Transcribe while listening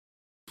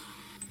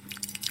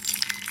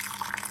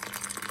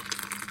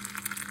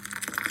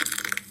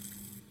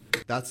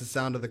That's the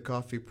sound of the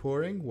coffee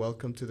pouring.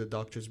 Welcome to the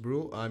Doctor's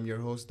Brew. I'm your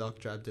host,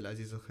 Dr.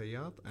 Abdulaziz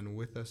Al-Khayyat, and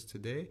with us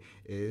today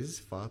is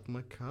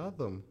Fatema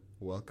Kazem.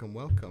 Welcome,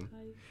 welcome.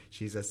 Hi.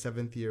 She's a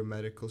seventh-year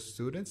medical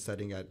student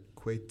studying at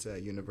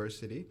Kuwait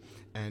University,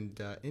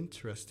 and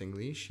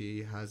interestingly,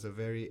 she has a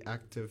very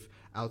active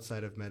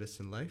outside of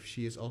medicine life.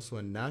 She is also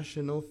a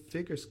national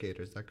figure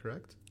skater. Is that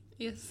correct?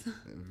 Yes.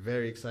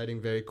 Very exciting,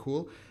 very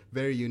cool,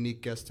 very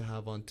unique guest to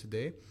have on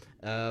today.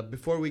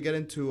 Before we get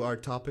into our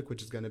topic,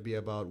 which is going to be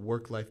about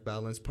work-life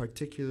balance,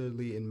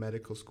 particularly in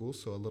medical school,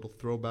 so a little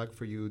throwback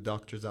for you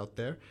doctors out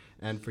there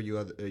and for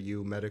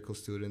you medical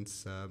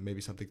students,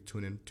 maybe something to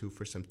tune into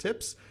for some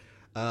tips.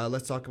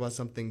 Let's talk about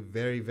something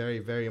very, very,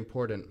 very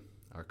important,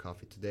 our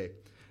coffee today.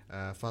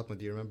 Fatma,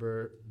 do you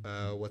remember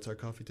what's our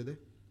coffee today?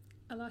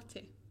 A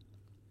latte.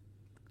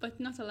 But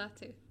not a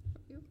latte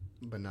for you.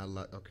 But not a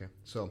latte, okay.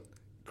 So,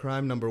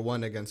 crime number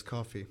one against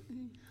coffee.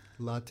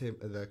 Latte,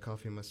 the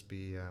coffee must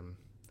be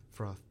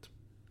frothed.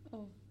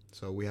 Oh.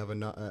 So we have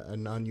an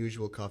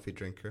unusual coffee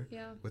drinker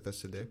with us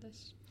today.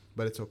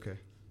 But it's okay.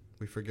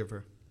 We forgive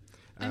her.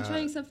 I'm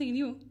trying something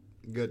new.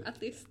 Good.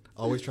 At least.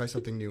 Always try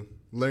something new.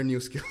 Learn new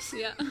skills.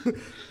 Yeah.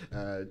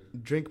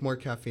 Drink more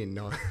caffeine.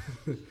 No.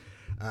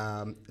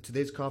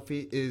 Today's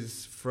coffee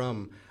is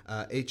from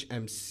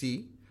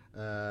HMC,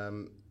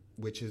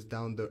 which is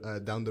down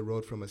the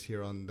road from us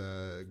here on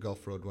the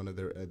Gulf Road, one of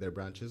their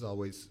branches. I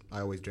always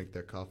drink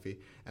their coffee,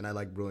 and I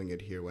like brewing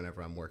it here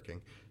whenever I'm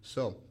working.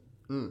 So,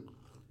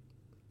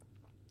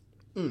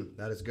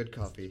 that is good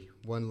coffee.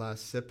 One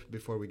last sip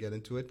before we get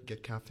into it.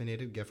 Get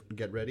caffeinated,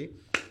 get ready.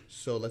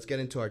 So let's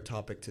get into our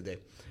topic today.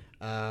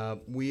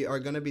 We are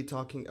going to be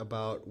talking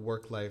about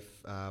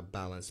work-life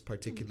balance,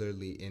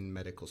 particularly in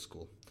medical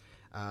school.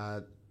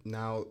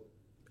 Now,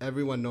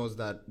 everyone knows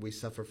that we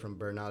suffer from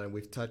burnout, and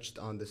we've touched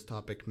on this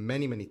topic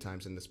many, many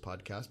times in this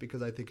podcast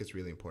because I think it's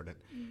really important.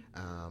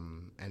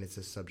 And it's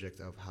a subject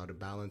of how to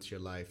balance your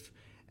life.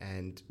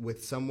 And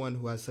with someone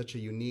who has such a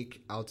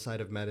unique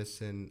outside of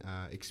medicine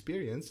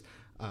experience,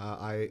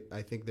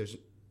 I think there's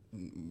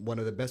one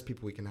of the best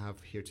people we can have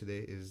here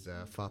today is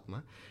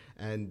Fatma.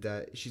 And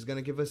she's going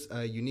to give us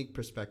a unique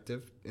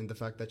perspective in the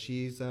fact that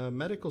she's a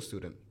medical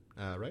student,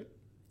 right?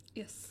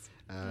 Yes.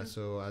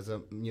 So as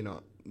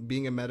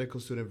being a medical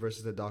student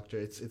versus a doctor,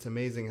 it's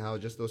amazing how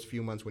just those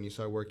few months when you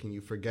start working,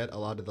 you forget a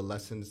lot of the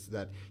lessons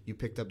that you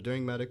picked up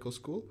during medical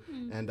school.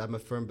 And I'm a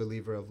firm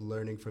believer of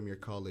learning from your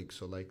colleagues.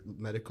 So like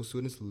medical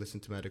students, listen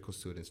to medical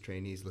students.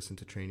 Trainees, listen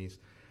to trainees.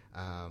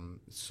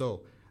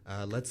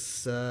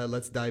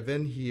 Let's dive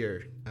in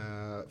here.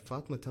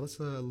 Fatma, tell us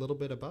a little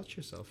bit about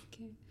yourself.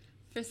 Okay.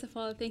 First of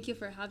all, thank you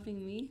for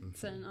having me. Mm-hmm.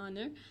 It's an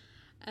honor.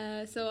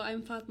 So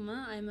I'm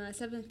Fatma. I'm a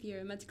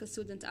seventh-year medical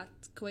student at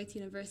Kuwait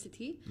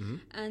University,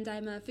 and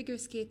I'm a figure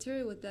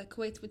skater with the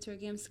Kuwait Winter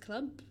Games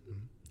Club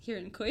here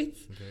in Kuwait.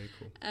 Very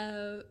cool.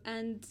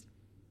 And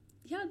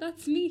yeah,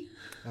 that's me.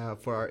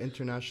 For our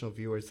international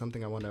viewers,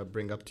 something I want to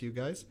bring up to you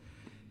guys.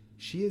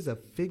 She is a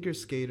figure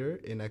skater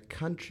in a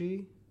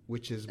country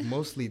which is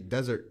mostly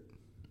desert.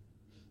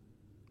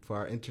 For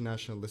our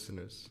international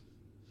listeners.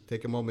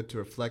 Take a moment to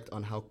reflect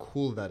on how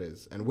cool that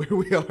is and where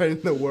we are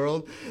in the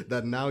world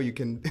that now you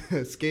can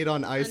skate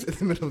on ice in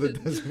the middle of the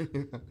desert.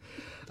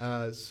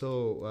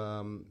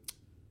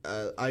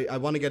 I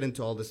want to get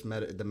into all this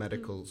the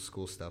medical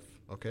school stuff,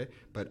 okay?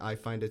 But I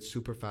find it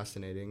super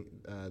fascinating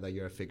that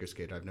you're a figure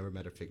skater. I've never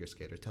met a figure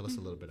skater. Tell us a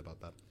little bit about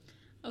that.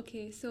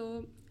 Okay,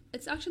 so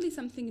it's actually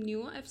something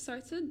new I've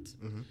started.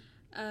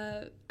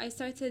 I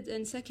started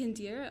in second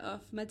year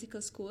of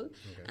medical school,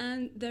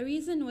 and the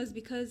reason was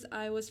because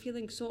I was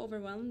feeling so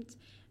overwhelmed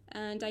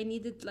and I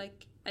needed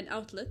like an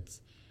outlet.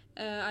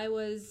 I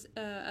was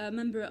a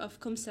member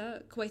of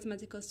KUMSA, Kuwait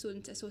Medical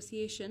Student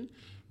Association,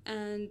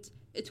 and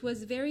it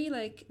was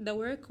the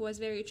work was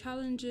very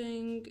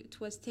challenging. It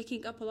was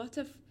taking up a lot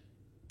of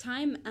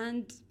time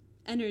and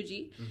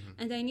energy,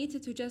 and I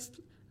needed to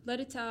just let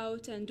it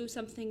out and do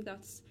something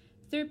that's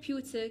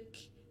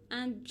therapeutic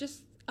and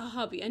just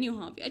a new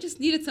hobby. I just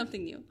needed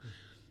something new.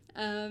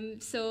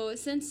 So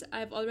since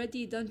I've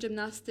already done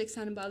gymnastics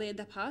and ballet in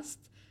the past,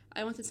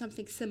 I wanted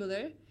something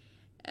similar.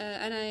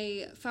 And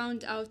I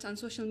found out on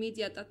social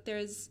media that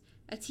there's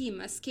a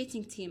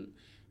skating team.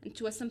 And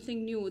it was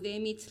something new. They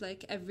meet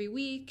like every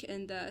week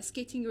in the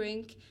skating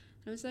rink.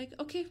 And I was like,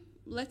 okay,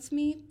 let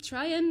me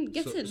try and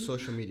get in.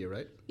 Social media,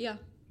 right? Yeah.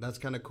 That's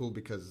kind of cool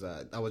because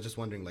I was just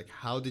wondering, like,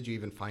 how did you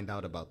even find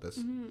out about this?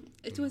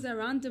 It was a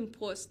random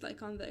post,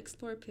 like, on the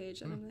Explore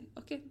page. And I'm like,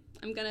 okay,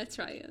 I'm going to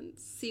try and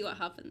see what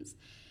happens.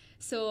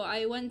 So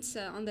I went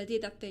on the day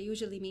that they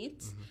usually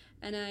meet.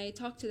 And I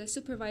talked to the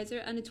supervisor.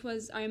 And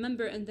I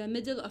remember, in the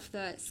middle of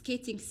the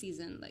skating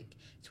season, like,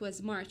 it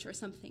was March or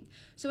something.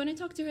 So when I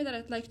talked to her that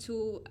I'd like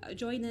to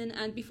join in.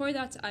 And before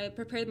that, I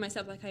prepared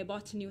myself. Like, I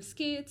bought new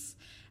skates.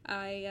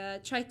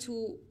 I tried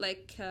to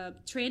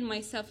train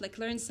myself,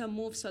 learn some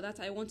moves so that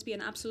I won't be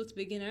an absolute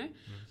beginner.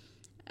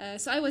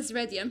 So I was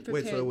ready and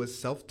prepared. Wait, so it was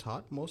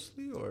self-taught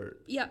mostly, or?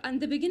 Yeah, in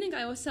the beginning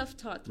I was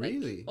self-taught.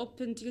 Really?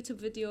 Opened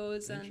YouTube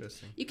videos, and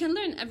you can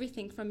learn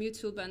everything from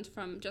YouTube and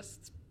from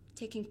just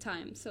taking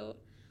time. So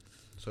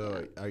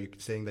So are you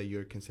saying that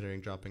you're considering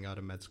dropping out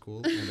of med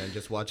school and then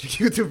just watching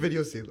YouTube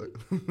videos? See, look,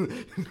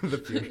 the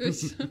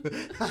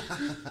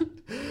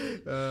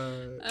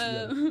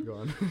go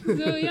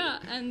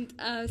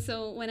on.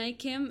 So when I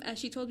came,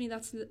 she told me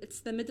it's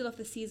the middle of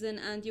the season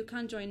and you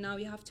can't join now.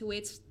 You have to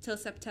wait till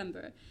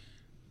September.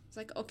 It's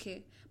like,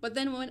 okay. But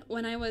then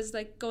when I was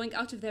like going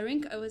out of the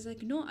rink, I was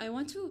like, no, I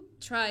want to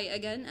try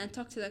again and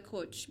talk to the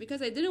coach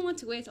because I didn't want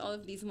to wait all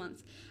of these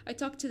months. I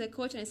talked to the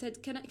coach and I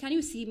said, can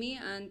you see me?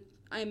 And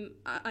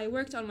I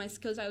worked on my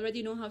skills. I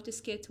already know how to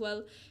skate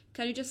well.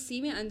 Can you just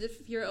see me? And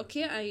if you're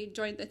okay, I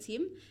joined the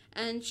team.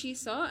 And she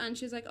saw and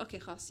she's like, okay,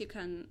 Khas, you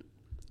can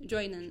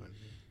join in.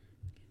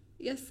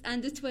 Yes,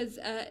 and it was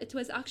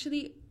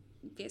actually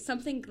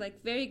something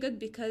like very good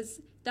because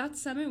that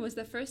summer was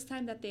the first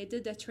time that they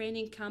did a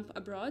training camp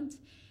abroad.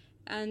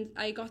 And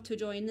I got to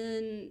join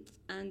in,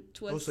 and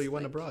it was. Oh, so you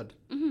went abroad?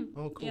 Mm-hmm.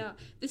 Oh, cool. Yeah,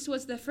 this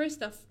was the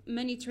first of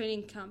many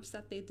training camps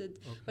that they did,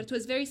 but it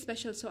was very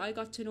special. So I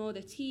got to know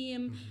the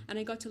team, and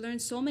I got to learn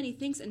so many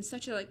things in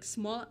such a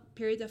small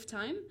period of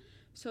time.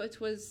 So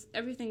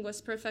everything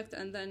was perfect,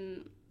 and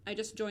then I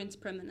just joined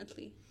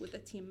permanently with the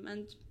team,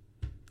 and.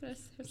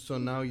 So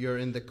now you're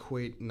in the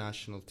Kuwait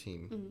national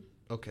team.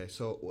 Mm-hmm. Okay,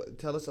 so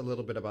tell us a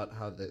little bit about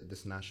how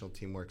this national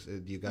team works.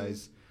 Do you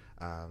guys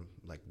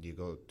do you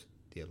go to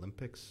the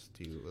Olympics?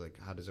 Do you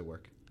how does it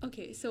work?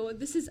 Okay, so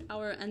this is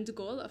our end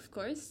goal, of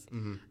course.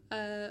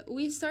 Mm-hmm.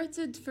 We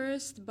started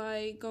first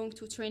by going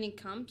to training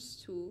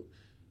camps to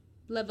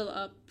level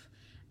up,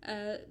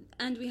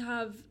 and we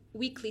have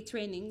weekly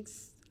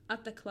trainings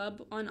at the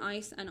club, on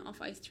ice and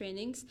off ice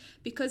trainings,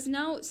 because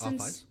now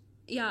since off ice?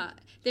 Yeah,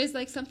 there's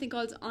something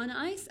called on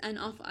ice and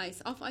off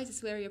ice. Off ice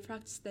is where you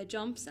practice the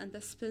jumps and the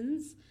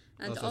spins.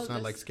 And so it's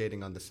not like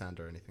skating on the sand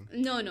or anything?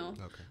 No.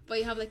 Okay. But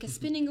you have a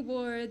spinning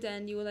board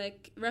and you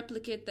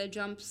replicate the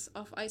jumps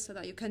off ice so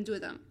that you can do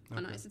them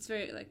on ice. It's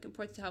very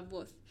important to have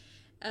both.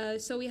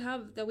 So we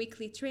have the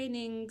weekly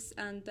trainings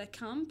and the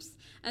camps,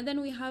 and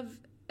then we have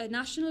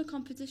national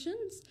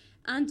competitions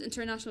and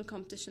international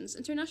competitions.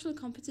 International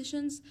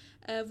competitions,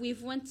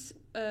 we've went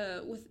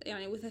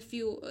with a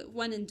few,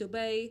 one in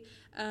Dubai.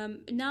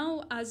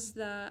 Now, as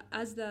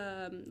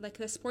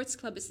the sports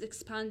club is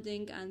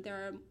expanding and there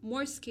are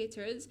more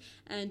skaters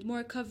and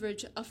more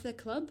coverage of the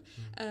club.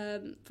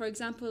 For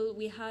example,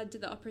 we had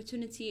the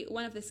opportunity.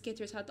 One of the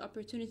skaters had the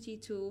opportunity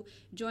to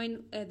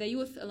join the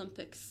Youth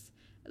Olympics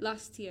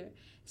last year.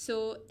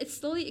 So it's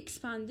slowly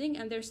expanding,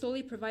 and they're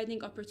slowly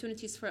providing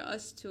opportunities for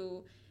us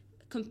to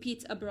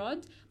compete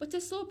abroad, but it's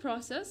a slow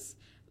process.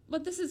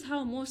 But this is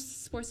how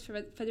most sports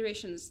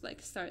federations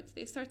start.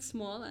 They start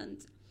small, and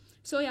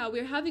so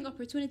we're having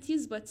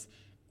opportunities, but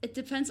it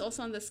depends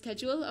also on the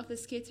schedule of the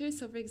skaters.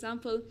 So for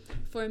example,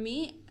 for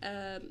me,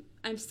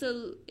 I'm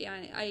still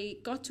I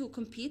got to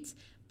compete,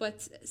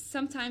 but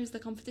sometimes the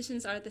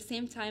competitions are at the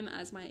same time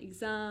as my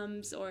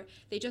exams, or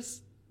they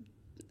just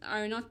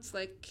are not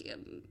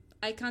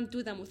I can't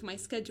do them with my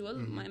schedule,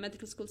 my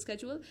medical school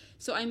schedule,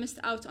 so I missed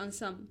out on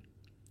some.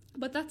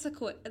 But that's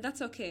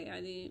okay.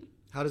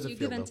 How does it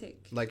feel, give and though?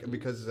 take.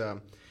 Because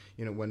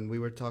when we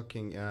were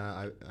talking,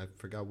 I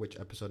forgot which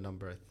episode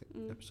number. I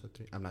think episode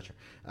 3. I'm not sure.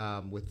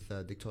 With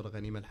Dr.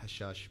 Ghanim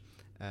Al-Hashash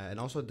and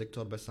also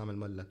Dr. Bassam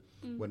Al-Mulla.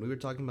 When we were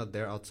talking about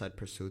their outside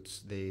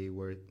pursuits, they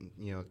were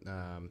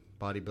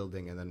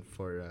bodybuilding, and then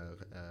for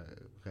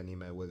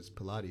Ghanima it was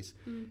Pilates.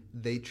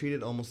 They treat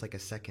it almost like a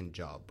second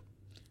job.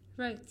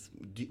 Right.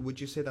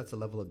 Would you say that's a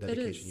level of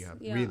dedication you have?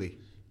 Yeah. Really?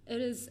 It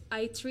is.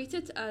 I treat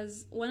it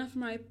as one of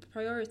my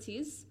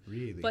priorities.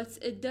 Really? But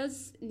it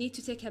does need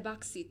to take a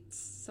backseat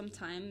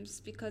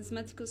sometimes, because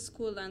medical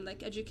school and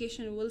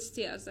education will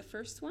stay as the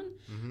first one.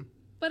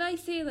 But I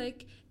say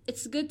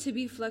it's good to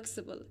be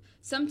flexible.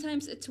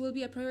 Sometimes it will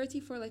be a priority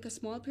for a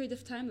small period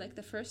of time, like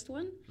the first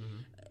one.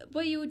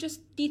 But you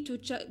just need to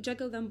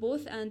juggle them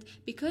both, and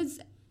because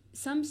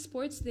some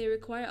sports, they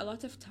require a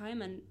lot of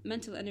time and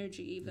mental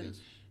energy even. Yes.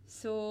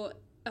 So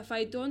if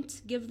I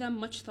don't give them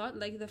much thought,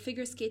 like the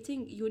figure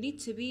skating, you need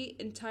to be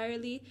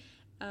entirely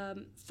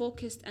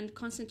focused and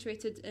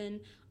concentrated in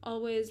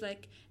always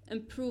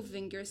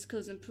improving your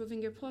skills,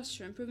 improving your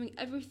posture, improving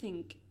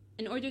everything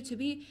in order to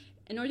be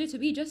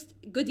just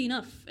good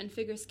enough in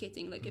figure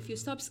skating. If you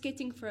stop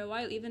skating for a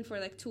while, even for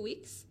 2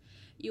 weeks,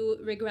 you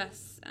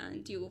regress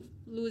and you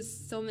lose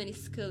so many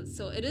skills.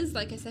 So it is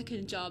like a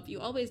second job. You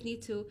always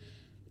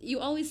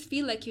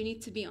feel like you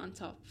need to be on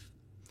top.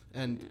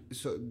 And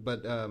so,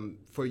 but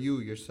for you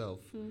yourself,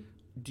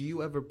 do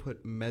you ever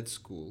put med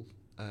school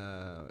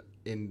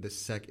in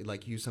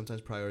the you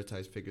sometimes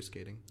prioritize figure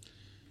skating?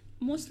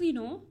 Mostly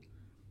no,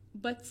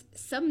 but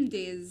some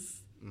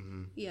days,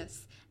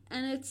 yes.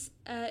 And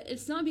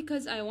it's not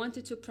because I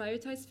wanted to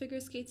prioritize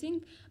figure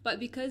skating, but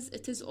because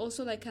it is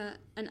also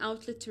an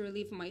outlet to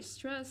relieve my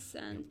stress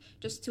and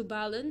just to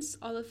balance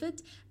all of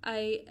it.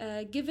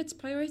 I give it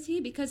priority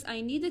because I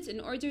need it in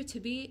order to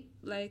be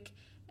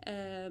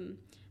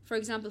for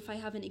example, if I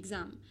have an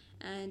exam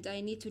and I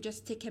need to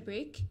just take a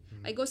break,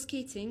 I go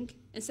skating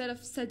instead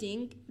of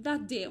studying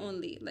that day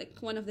only,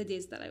 one of the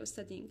days that I was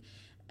studying.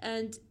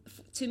 And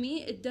to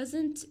me, it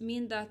doesn't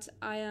mean that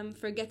I am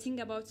forgetting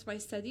about my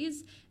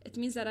studies. It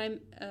means that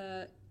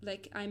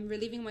I'm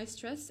relieving my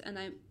stress, and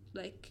I'm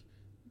like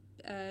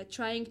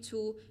trying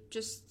to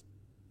just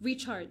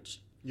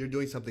recharge. You're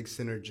doing something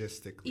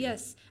synergistically.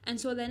 Yes. And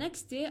so the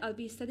next day I'll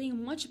be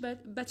studying much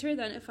better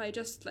than if I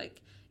just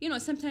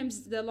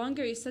sometimes the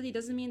longer you study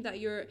doesn't mean that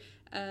you're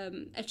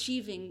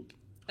achieving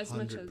as 100%.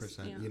 Much as...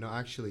 Yeah.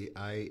 Actually,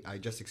 I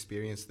just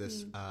experienced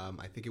this,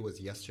 I think it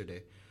was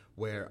yesterday,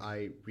 where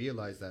I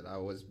realized that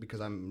because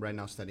I'm right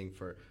now studying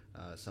for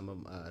some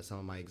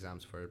of my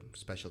exams for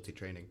specialty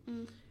training.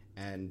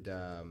 And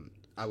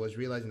I was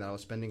realizing that I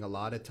was spending a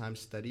lot of time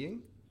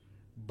studying,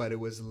 but it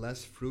was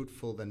less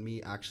fruitful than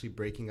me actually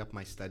breaking up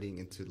my studying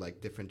into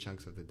like different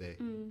chunks of the day.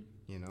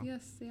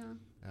 Yes, yeah.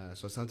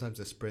 So sometimes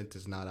the sprint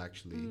is not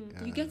actually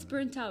you get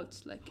burnt out,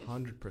 like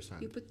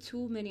 100%. You put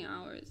too many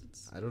hours.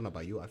 I don't know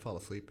about you, I fall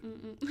asleep.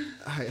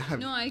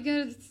 No, I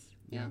get it.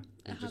 Yeah,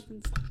 it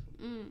happens.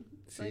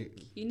 See, like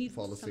you need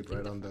fall asleep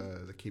right on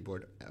the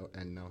keyboard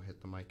and now hit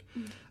the mic.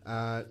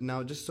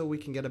 Now, just so we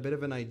can get a bit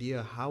of an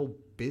idea how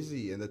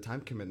busy and the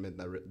time commitment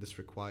that this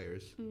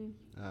requires,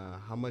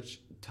 how much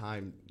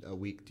time a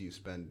week do you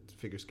spend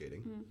figure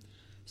skating?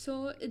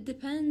 So it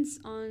depends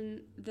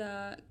on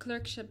the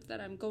clerkship that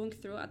I'm going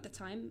through at the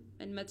time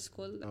in med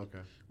school,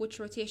 which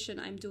rotation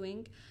I'm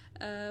doing.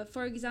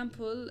 For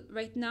example,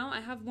 right now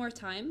I have more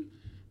time.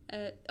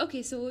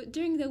 So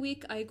during the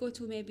week I go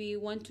to maybe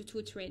 1 to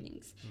 2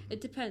 trainings. It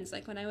depends.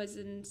 Like when I was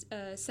in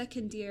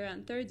second year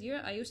and third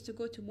year, I used to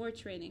go to more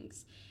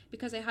trainings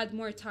because I had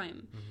more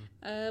time.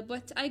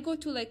 But I go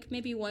to like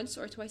maybe once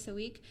or twice a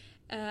week.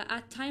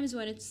 At times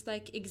when it's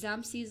like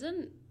exam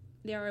season,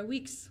 there are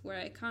weeks where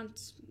I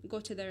can't go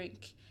to the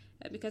rink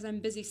because I'm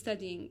busy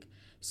studying.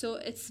 So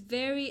it's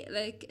very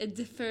it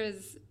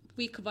differs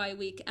week by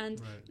week,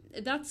 and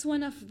that's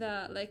one of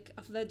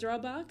the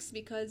drawbacks,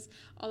 because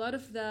a lot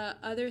of the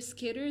other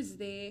skaters,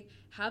 they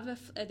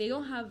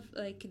don't have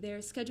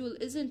their schedule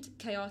isn't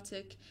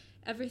chaotic.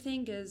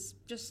 Everything is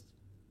just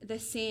the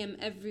same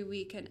every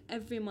week and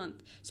every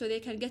month, so they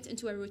can get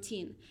into a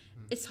routine.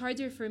 It's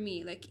harder for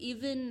me.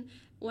 Even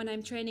when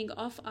I'm training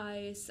off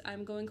ice,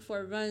 I'm going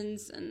for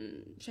runs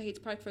in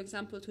Shahid Park, for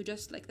example, to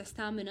just the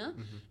stamina.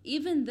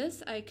 Even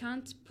this, I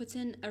can't put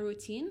in a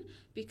routine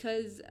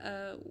because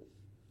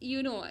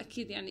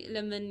أكيد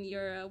when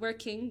you're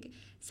working,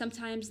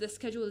 sometimes the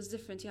schedule is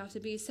different. You have to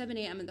be 7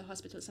 a.m. in the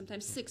hospital,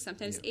 sometimes 6,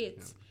 sometimes 8.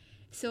 Yeah.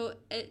 So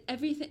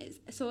everything.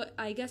 So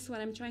I guess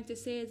what I'm trying to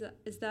say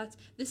is that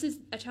this is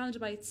a challenge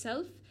by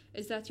itself.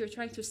 Is that you're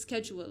trying to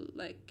schedule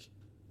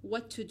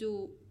what to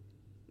do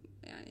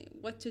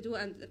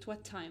and at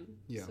what time.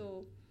 Yeah.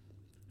 So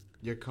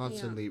you're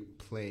constantly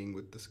playing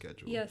with the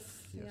schedule. Yes.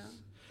 Yeah.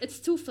 It's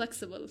too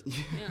flexible.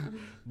 Yeah.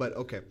 But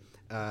okay.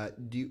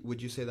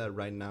 Would you say that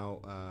right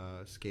now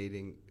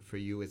skating for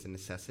you is a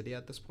necessity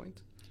at this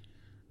point?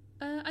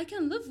 I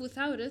can live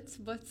without it,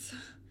 but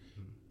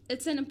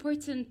it's an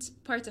important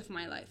part of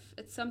my life.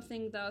 It's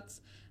something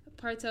that's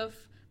part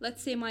of,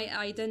 let's say, my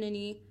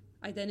identity.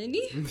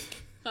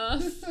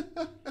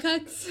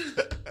 Cut.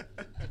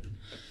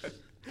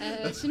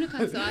 شنو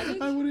كان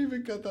سؤالك؟ I wouldn't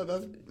even cut that.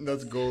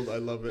 That's gold. I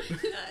love it.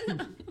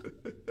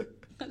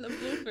 I love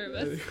Wolfer,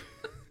 but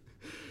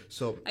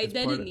so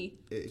identity.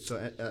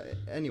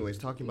 Anyways,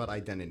 talking about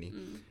identity.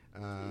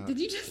 Did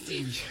you just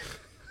say?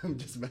 I'm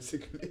just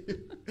messing with you.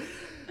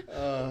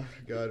 Oh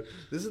God,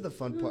 this is the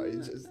fun part.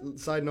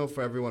 Side note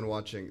for everyone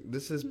watching: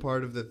 this is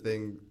part of the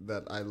thing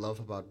that I love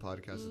about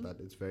podcasts, is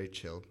that it's very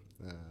chill.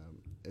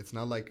 It's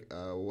not like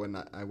when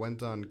I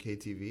went on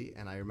KTV,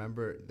 and I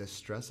remember the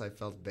stress I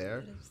felt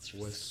there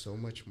was so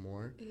much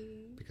more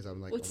because I'm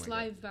like, it's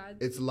live, bad.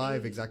 It's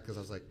live, exactly. Because I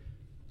was like,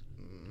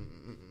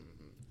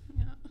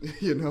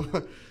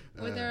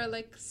 where there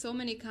are so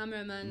many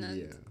cameramen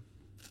and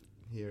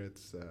here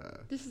it's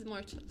this is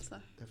more chill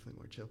stuff. Definitely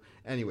more chill.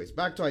 Anyways,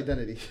 back to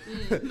identity.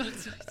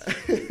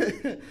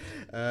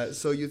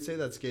 So you'd say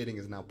that skating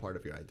is now part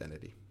of your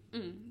identity.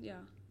 Yeah.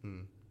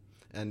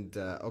 And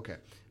okay,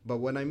 but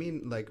when I mean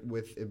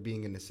with it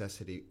being a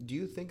necessity, do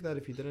you think that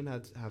if you didn't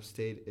have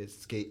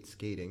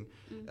skating,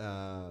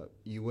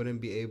 you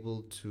wouldn't be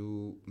able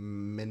to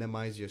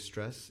minimize your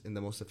stress in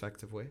the most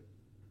effective way?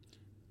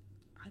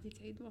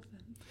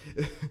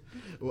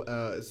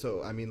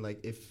 So I mean,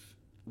 if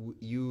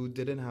you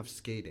didn't have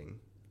skating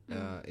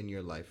in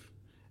your life,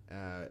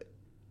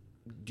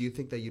 do you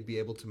think that you'd be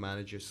able to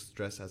manage your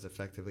stress as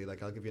effectively?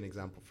 I'll give you an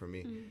example for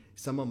me.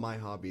 Some of my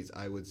hobbies,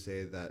 I would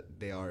say that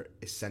they are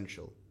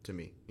essential to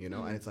me, and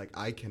it's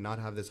I cannot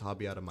have this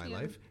hobby out of my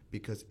life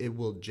because it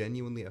will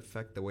genuinely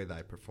affect the way that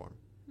I perform.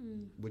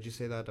 Would you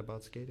say that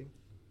about skating?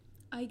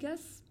 I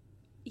guess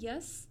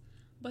yes,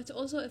 but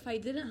also if I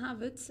didn't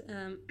have it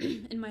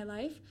in my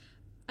life,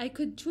 I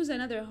could choose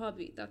another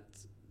hobby that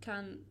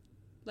can,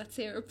 let's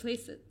say,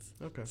 replace it.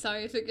 Okay.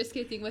 Sorry, figure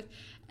skating, but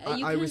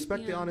I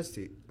respect the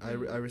honesty. I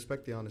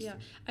respect the honesty.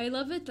 Yeah, I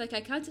love it.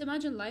 I can't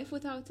imagine life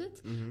without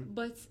it.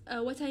 But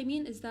what I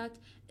mean is that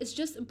it's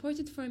just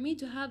important for me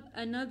to have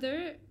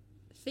another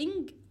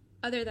thing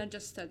other than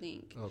just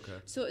studying. Okay.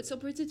 So it's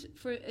important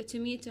for to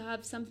me to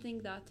have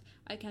something that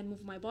I can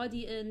move my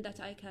body in, that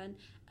I can,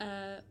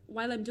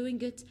 while I'm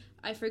doing it,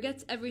 I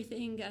forget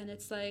everything, and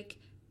it's like,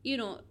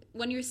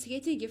 when you're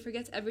skating, you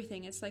forget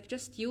everything. It's like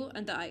just you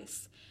and the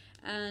ice.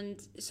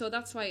 And so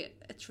that's why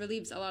it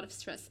relieves a lot of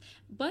stress.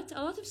 But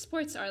a lot of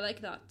sports are like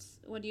that.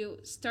 When you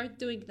start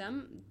doing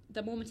them,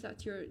 the moment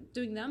that you're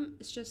doing them,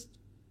 it's just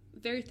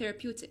very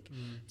therapeutic.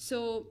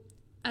 So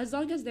as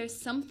long as there's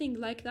something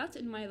like that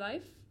in my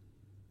life,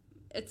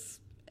 it's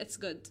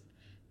good.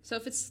 So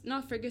if it's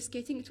not figure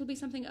skating, it will be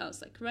something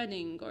else, like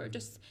running or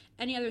just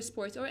any other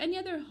sport or any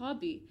other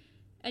hobby,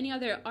 any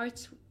other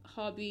art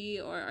hobby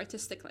or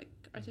artistic or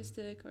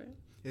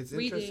It's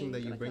reading, interesting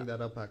that you like bring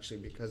that up, actually,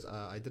 because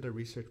I did a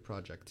research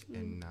project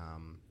in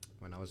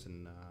when I was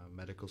in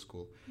medical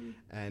school,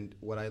 and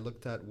what I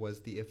looked at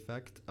was the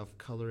effect of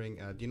coloring.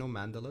 Do you know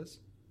mandalas?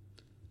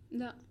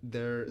 No.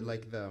 They're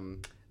like the.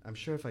 I'm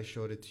sure if I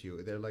showed it to you,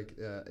 they're like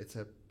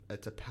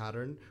it's a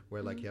pattern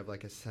where like you have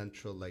like a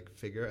central like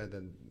figure and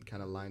then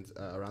kind of lines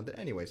around it.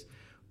 Anyways,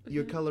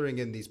 you're coloring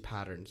in these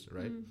patterns,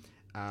 right?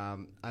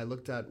 I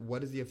looked at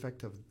what is the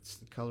effect of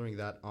coloring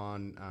that on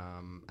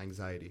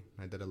anxiety.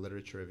 I did a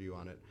literature review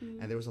on it,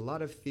 and there was a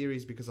lot of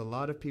theories because a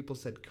lot of people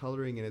said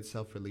coloring in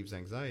itself relieves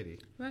anxiety.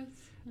 Right.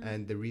 Yeah.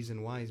 And the reason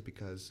why is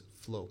because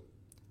flow.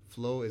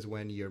 Flow is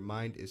when your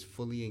mind is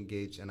fully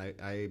engaged, and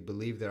I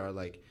believe there are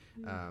like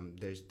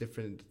there's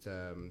different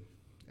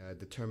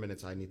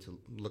determinants. I need to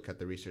look at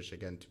the research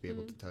again to be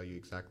able to tell you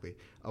exactly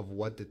of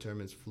what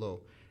determines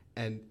flow,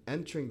 and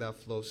entering that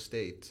flow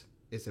state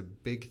is a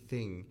big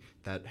thing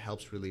that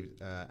helps relieve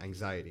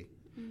anxiety.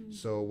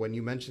 So when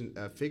you mention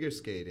figure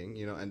skating,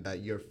 and that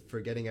you're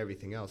forgetting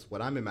everything else,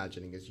 what I'm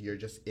imagining is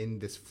you're just in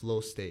this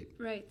flow state.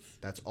 Right.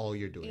 That's all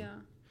you're doing. Yeah.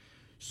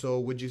 So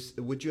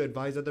would you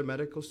advise other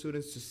medical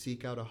students to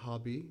seek out a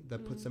hobby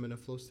that puts them in a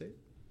flow state?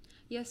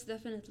 Yes,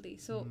 definitely.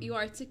 So you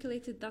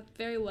articulated that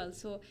very well.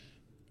 So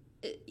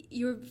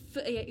you're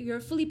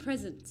fully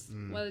present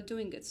while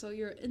doing it. So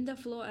you're in the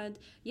flow, and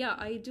yeah,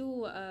 I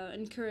do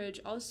encourage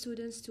all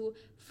students to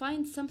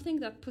find something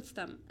that puts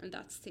them in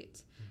that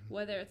state,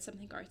 whether it's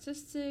something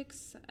artistic,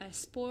 a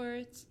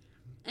sport,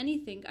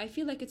 anything. I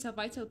feel like it's a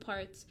vital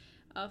part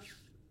of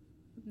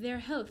their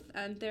health,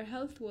 and their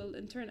health will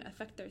in turn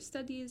affect their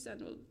studies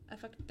and will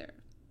affect their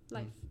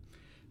life.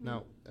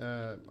 Now,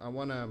 I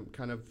want to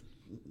kind of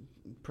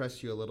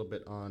press you a little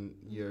bit on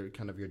your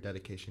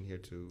dedication here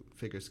to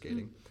figure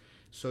skating.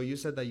 So you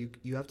said that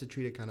you have to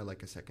treat it kind of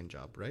like a second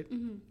job, right?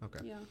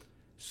 Okay. Yeah.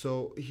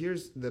 So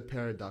here's the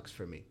paradox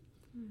for me.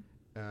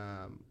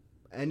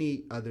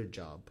 Any other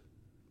job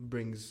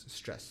brings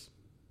stress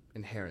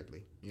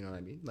inherently. You know what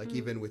I mean? Like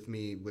even with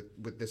me,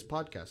 with this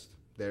podcast,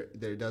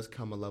 there does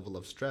come a level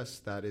of stress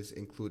that is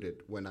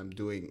included when I'm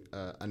doing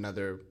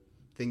another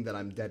thing that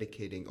I'm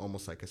dedicating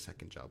almost like a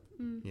second job,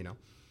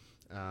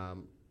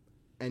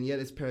 and yet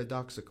it's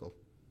paradoxical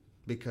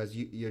because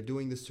you're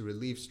doing this to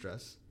relieve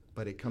stress,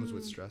 but it comes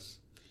with stress.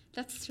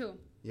 That's true.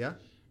 Yeah?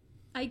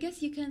 I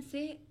guess you can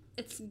say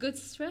it's good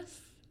stress.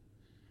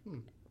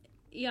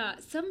 Yeah,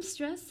 some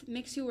stress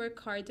makes you work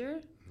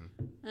harder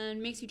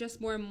and makes you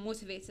just more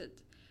motivated.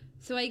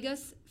 So I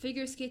guess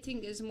figure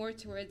skating is more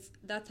towards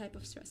that type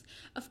of stress.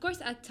 Of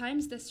course, at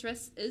times the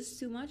stress is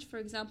too much. For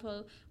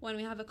example, when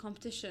we have a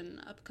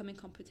upcoming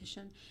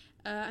competition,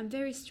 I'm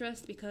very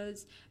stressed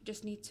because I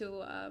just need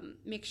to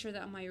make sure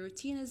that my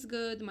routine is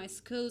good, my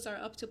skills are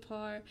up to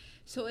par.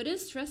 So it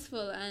is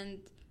stressful, and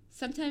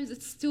sometimes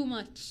it's too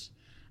much.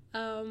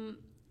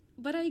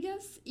 But I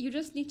guess you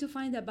just need to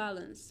find a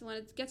balance. When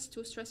it gets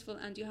too stressful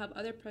and you have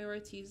other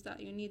priorities that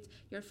you need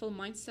your full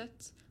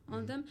mindset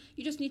on them,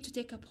 you just need to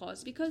take a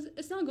pause because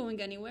it's not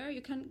going anywhere.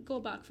 You can go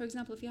back. For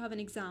example, if you have an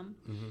exam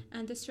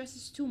and the stress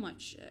is too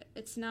much,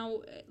 it's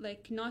now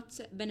like not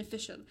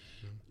beneficial.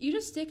 You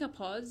just take a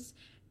pause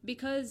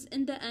because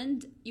in the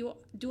end, you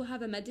do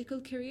have a medical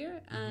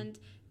career, and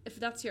if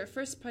that's your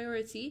first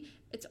priority,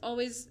 it's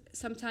always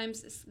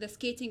sometimes the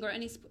skating or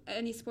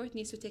any sport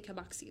needs to take a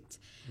backseat.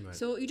 Right.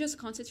 So you just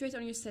concentrate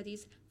on your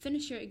studies,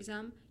 finish your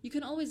exam. You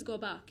can always go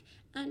back.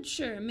 And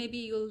sure, maybe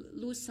you'll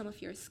lose some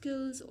of your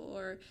skills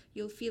or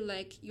you'll feel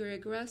like you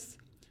regress.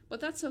 But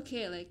that's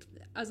okay. Like,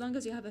 as long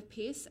as you have a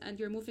pace and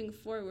you're moving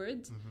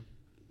forward,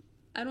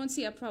 I don't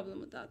see a problem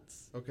with that.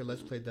 Okay,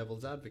 let's play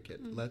devil's advocate.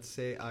 Let's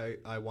say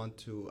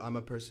I'm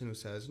a person who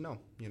says, no,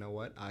 you know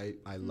what?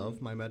 I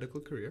love my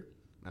medical career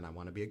and I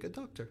want to be a good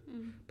doctor.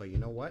 But you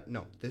know what?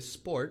 No, this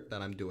sport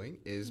that I'm doing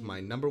is my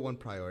number one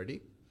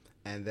priority.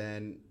 And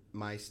then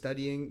my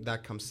studying,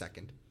 that comes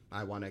second.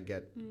 I want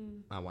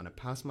to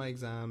pass my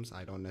exams.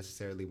 I don't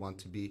necessarily want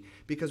to be,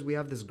 because we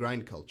have this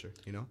grind culture,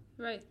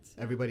 Right.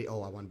 Everybody, I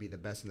want to be the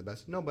best and the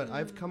best. No, but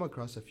I've come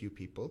across a few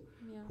people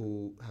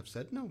who have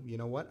said, no, you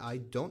know what? I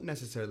don't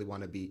necessarily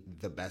want to be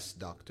the best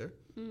doctor.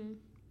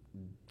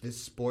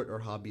 This sport or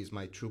hobby is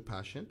my true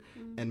passion,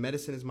 and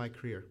medicine is my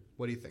career.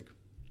 What do you think?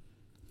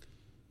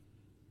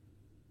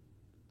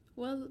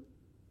 Well,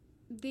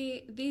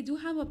 they do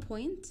have a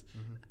point.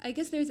 I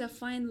guess there's a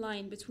fine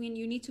line between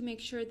you need to make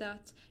sure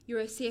that you're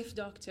a safe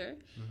doctor.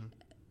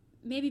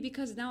 maybe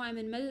because now I'm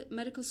in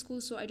medical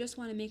school, so I just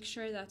want to make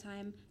sure that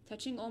I'm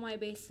touching all my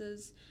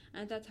bases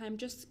and that I'm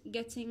just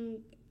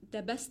getting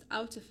the best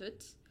out of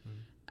it.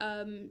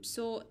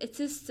 So it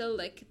is still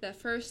like the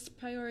first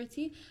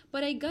priority,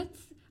 but I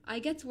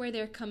get where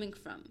they're coming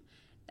from.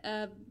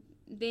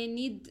 They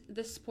need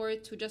the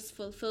sport to just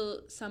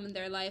fulfill some in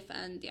their life,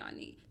 and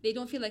they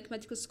don't feel like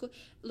medical school.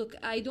 Look,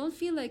 I don't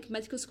feel like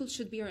medical school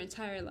should be your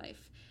entire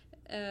life.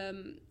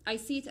 I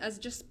see it as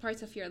just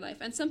part of your life,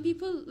 and some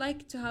people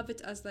like to have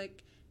it as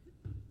like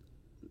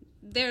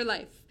their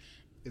life.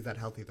 Is that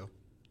healthy though?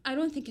 I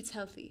don't think it's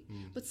healthy,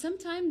 but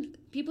sometimes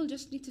people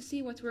just need to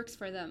see what works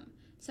for them.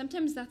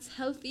 Sometimes that's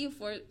healthy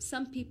for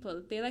some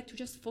people. They like to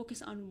just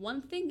focus on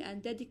one thing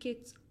and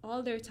dedicate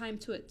all their time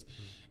to it.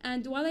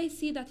 And while I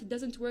see that it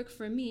doesn't work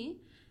for me,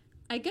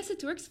 I guess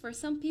it works for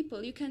some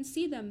people. You can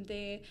see them.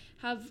 They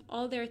have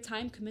all their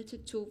time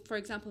committed to, for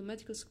example,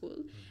 medical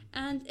school,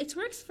 and it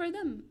works for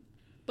them.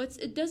 But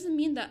it doesn't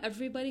mean that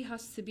everybody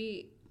has to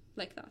be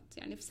like that.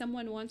 And if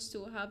someone wants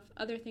to have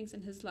other things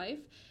in his life,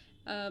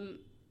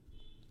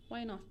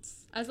 why not?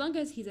 As long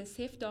as he's a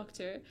safe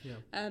doctor,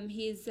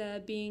 he's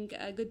being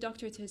a good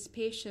doctor to his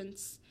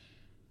patients,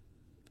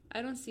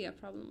 I don't see a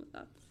problem with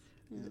that.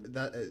 Yeah.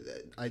 That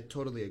I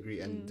totally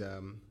agree. And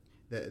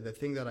the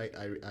thing that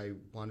I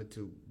wanted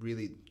to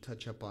really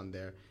touch up on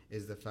there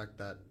is the fact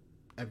that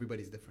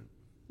everybody's different.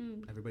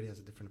 Everybody has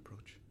a different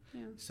approach.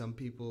 Yeah. Some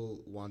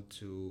people want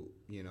to,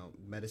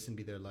 medicine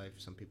be their life.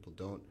 Some people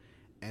don't.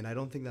 And I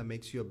don't think that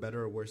makes you a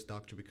better or worse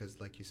doctor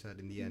because, like you said,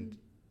 in the end,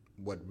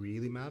 what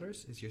really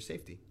matters is your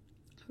safety.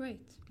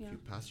 Right, yeah. If you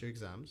pass your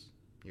exams,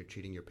 you're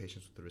treating your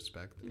patients with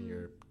respect and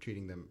you're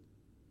treating them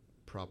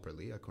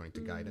properly according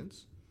to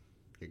guidance,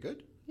 you're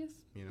good. Yes.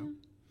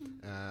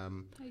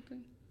 I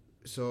agree.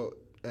 So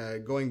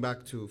going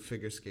back to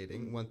figure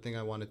skating, one thing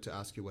I wanted to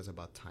ask you was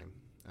about time.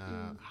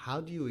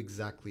 How do you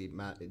exactly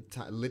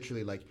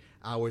literally like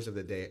hours of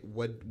the day?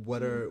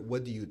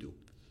 What do you do?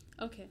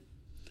 Okay.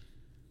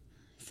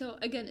 So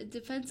again, it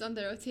depends on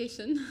the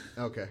rotation.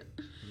 Okay.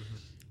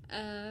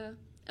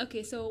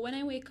 Okay. So when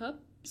I wake up,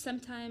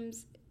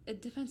 sometimes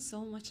it depends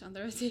so much on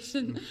the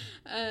rotation.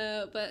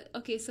 But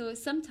okay. So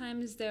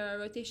sometimes there are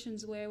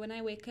rotations where when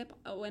I wake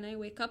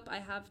up, I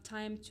have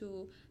time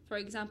to, for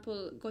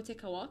example, go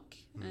take a walk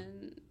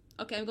and.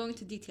 Okay, I'm going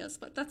to details,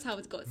 but that's how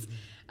it goes.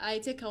 I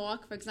take a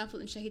walk, for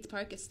example, in Shahid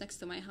Park. It's next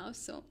to my house,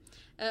 so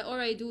or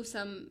I do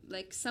some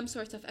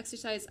sort of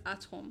exercise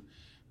at home,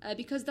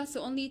 because that's the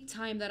only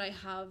time that I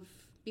have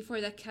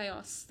before the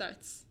chaos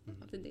starts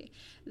of the day.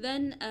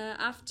 Then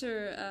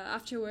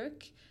after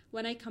work,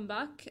 when I come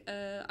back,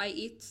 I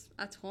eat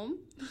at home,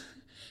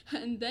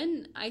 and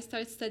then I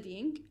start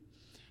studying,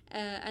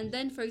 and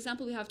then, for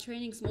example, we have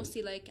trainings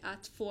mostly like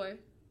at 4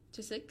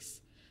 to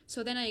 6.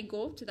 So then I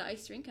go to the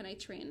ice rink and I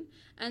train.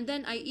 And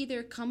then I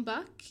either come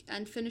back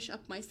and finish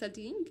up my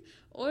studying,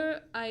 or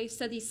I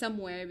study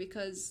somewhere,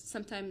 because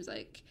sometimes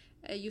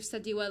you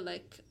study well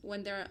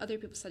when there are other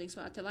people studying,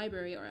 so at a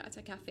library or at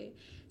a cafe.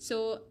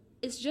 So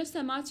it's just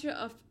a matter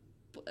of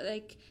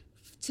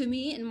to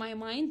me, in my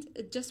mind,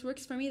 it just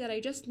works for me that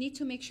I just need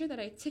to make sure that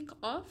I tick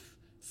off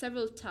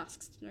several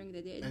tasks during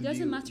the day. It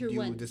doesn't matter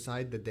when. Do you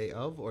decide the day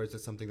of, or is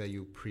it something that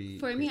you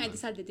For me, I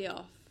decide the day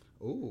off.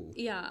 Oh,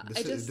 yeah.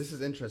 This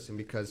is interesting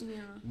because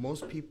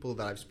most people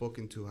that I've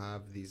spoken to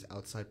have these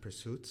outside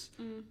pursuits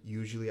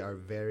usually are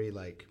very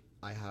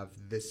I have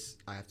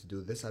to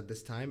do this at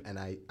this time, and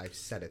I've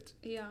set it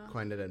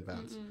quite in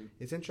advance.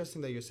 It's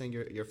interesting that you're saying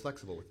you're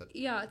flexible with it.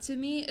 Yeah, to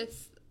me,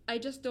 I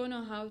just don't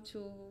know how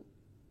to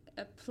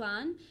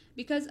plan,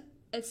 because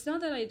it's not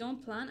that I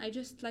don't plan. I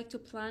just like to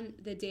plan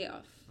the day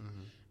off,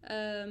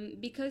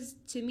 because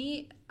to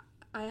me,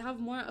 I have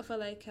more of a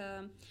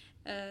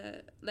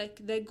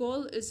the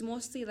goal is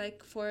mostly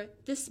for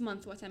this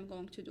month what I'm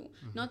going to do,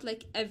 not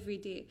every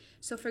day.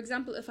 So for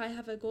example, if I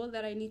have a goal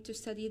that I need to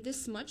study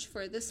this much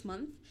for this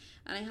month,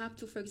 and I have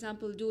to, for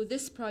example, do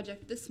this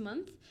project this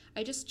month,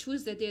 I just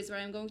choose the days where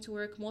I'm going to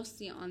work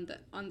mostly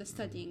on the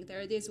studying. There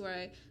are days where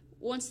I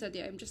won't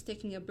study, I'm just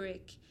taking a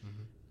break.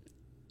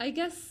 I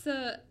guess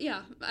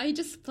I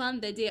just plan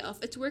the day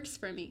off. It works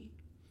for me.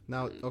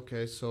 Now,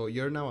 okay, so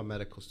you're now a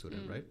medical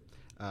student, right?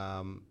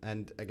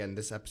 And again,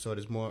 this episode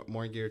is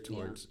more geared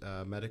towards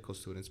medical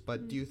students.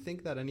 But do you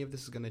think that any of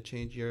this is going to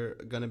change? You're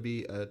going to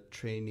be a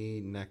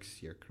trainee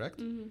next year, correct?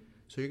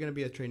 So you're going to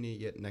be a trainee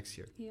yet next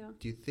year. Yeah.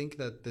 Do you think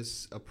that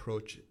this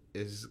approach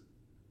is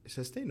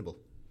sustainable?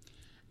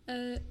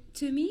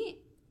 To me,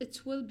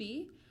 it will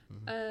be.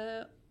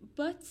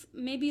 But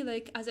maybe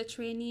as a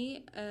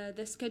trainee,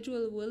 the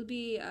schedule will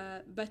be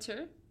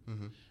better.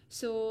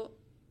 So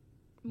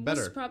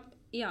better.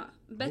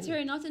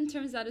 Better, not in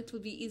terms that it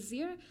will be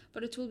easier,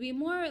 but it will be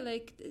more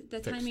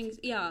the timings.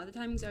 Yeah, the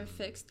timings are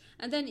fixed.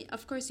 And then,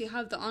 of course, you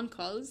have the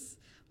on-calls.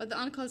 But the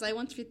on-calls, I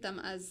won't treat them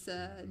as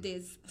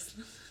days.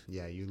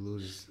 Yeah, you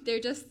lose. They're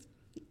just...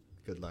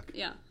 Good luck.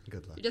 Yeah.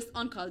 Good luck. Just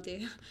on-call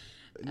day.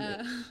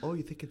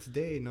 You think it's a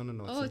day? No.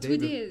 It's 2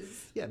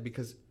 days. Yeah,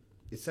 because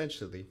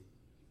essentially,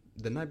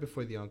 the night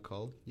before the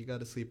on-call, you got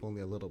to sleep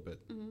only a little bit.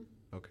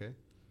 Okay?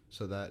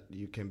 so that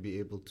you can be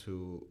able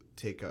to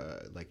take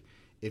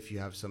if you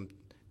have some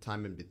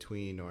time in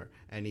between or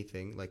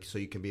anything, like, so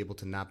you can be able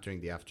to nap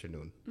during the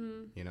afternoon,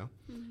 you know?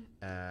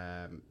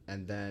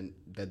 And then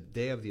the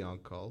day of the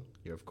on-call,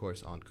 you're of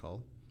course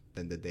on-call.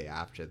 Then the day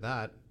after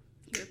that,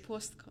 Your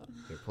post-call.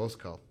 Your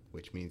post-call,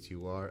 which means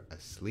you are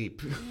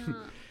asleep. Yeah,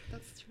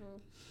 that's true.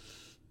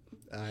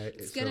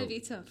 It's gonna be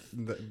tough.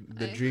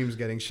 The dream's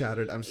getting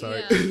shattered. I'm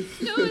sorry. Yeah.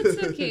 No,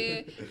 it's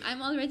okay.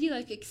 I'm already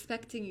like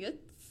expecting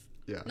it.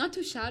 Yeah. Not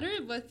to shatter,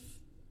 but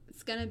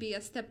it's gonna be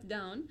a step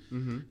down.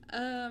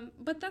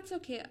 But that's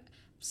okay.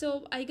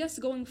 So I guess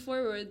going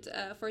forward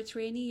for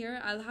trainee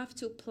year, I'll have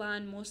to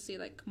plan mostly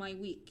like my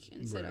week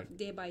instead of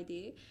day by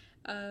day.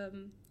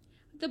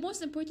 The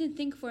most important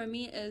thing for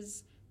me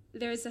is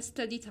there's a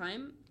study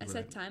time, a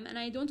set time, and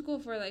I don't go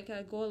for like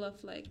a goal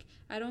of like,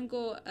 I don't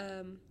go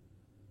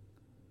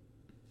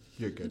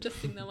You're good.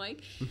 adjusting the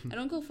mic. I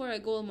don't go for a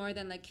goal more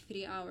than like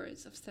 3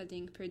 hours of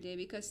studying per day,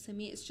 because to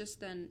me it's just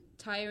then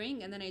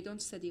tiring, and then I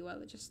don't study well.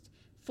 It's just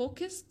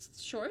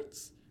focused, short,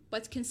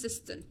 but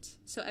consistent.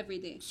 So every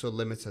day. So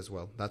limits as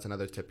well. That's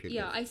another tip you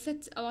give. I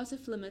set a lot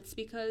of limits,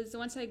 because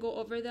once I go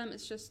over them,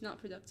 it's just not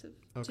productive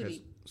to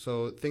me.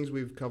 So things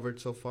we've covered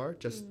so far,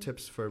 just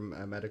tips for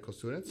medical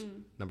students.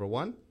 Number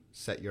 1,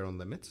 set your own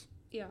limits.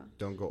 Yeah.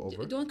 Don't go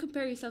over. Don't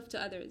compare yourself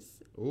to others.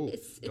 Ooh,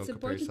 it's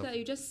important that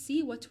you just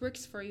see what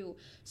works for you.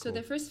 So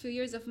the first few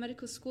years of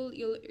medical school,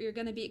 you're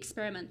going to be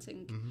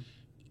experimenting.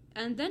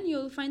 And then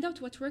you'll find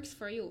out what works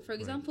for you. For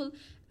example,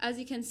 as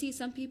you can see,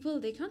 some people,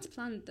 they can't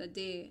plan the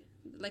day,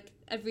 like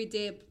every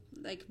day,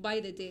 like by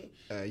the day.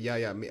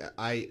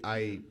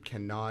 I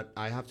cannot.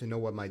 I have to know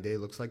what my day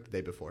looks like the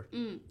day before.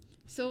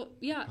 So,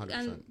 100%.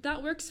 And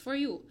that works for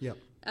you. Yeah.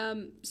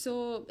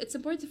 So it's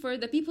important for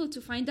the people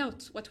to find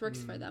out what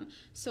works for them.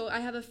 So I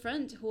have a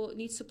friend who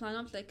needs to plan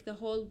out like the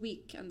whole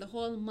week and the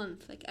whole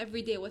month, like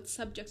every day, what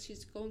subjects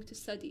she's going to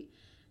study.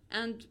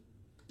 And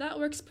that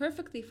works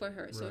perfectly for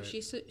her. So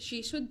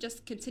she should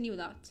just continue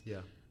that.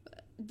 Yeah.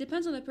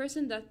 Depends on the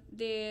person, that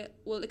they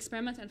will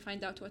experiment and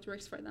find out what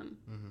works for them.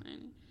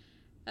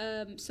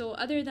 So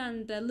other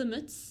than the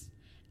limits,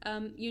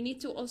 you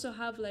need to also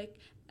have like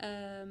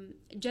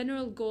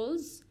general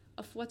goals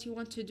of what you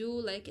want to do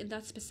like in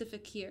that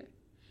specific year.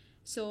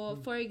 So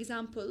for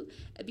example,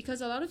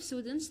 because a lot of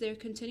students, they're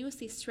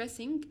continuously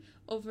stressing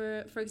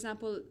over, for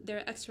example,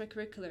 their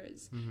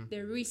extracurriculars,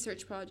 their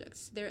research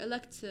projects, their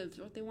electives,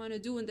 what they want to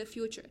do in the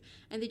future,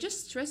 and they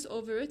just stress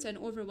over it and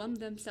overwhelm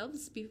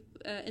themselves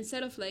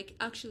instead of like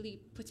actually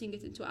putting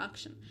it into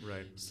action.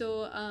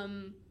 So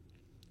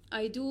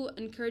I do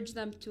encourage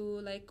them to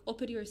like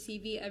open your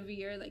CV every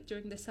year, like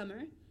during the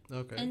summer,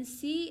 and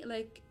see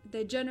like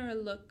the general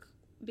look.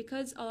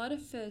 Because a lot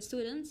of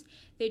students,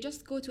 they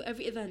just go to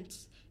every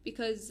event,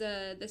 because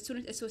the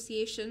student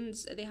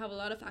associations, they have a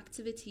lot of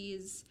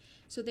activities,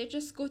 so they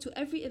just go to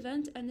every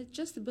event, and it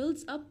just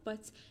builds up.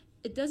 But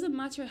it doesn't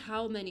matter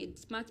how many.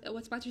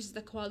 What matters is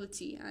the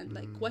quality, and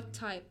like what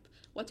type,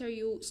 what are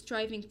you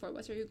striving for,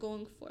 what are you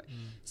going for.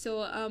 So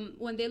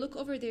when they look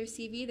over their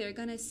CV, they're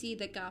gonna see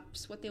the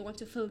gaps, what they want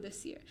to fill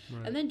this year,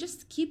 and then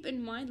just keep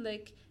in mind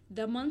like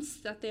the months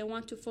that they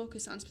want to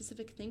focus on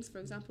specific things. For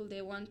example,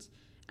 they want,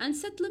 and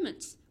set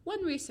limits.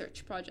 1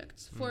 research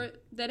project for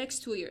the next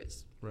 2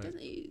 years.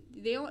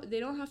 They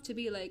don't have to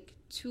be like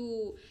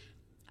too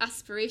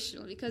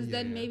aspirational, because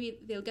then maybe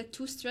they'll get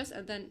too stressed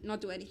and then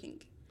not do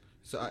anything.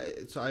 So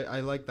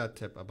I like that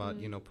tip about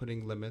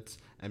putting limits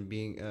and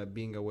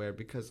being aware,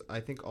 because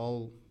I think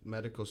all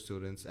medical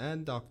students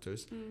and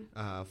doctors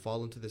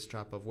fall into this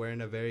trap of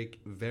wearing a very,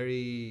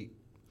 very,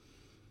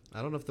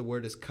 I don't know if the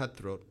word is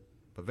cutthroat,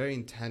 but very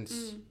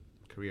intense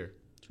career.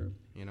 True.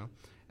 You know,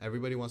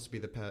 everybody wants to be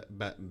the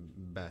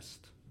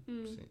best.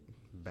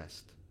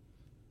 Best.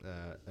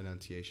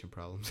 Enunciation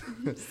problems.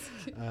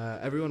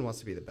 Everyone wants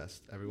to be the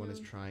best. Everyone is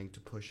trying to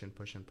push and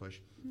push and push,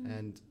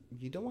 and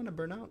you don't want to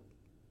burn out.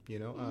 You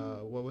know,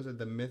 what was it?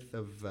 The myth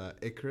of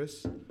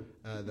Icarus,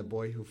 the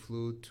boy who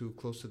flew too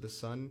close to the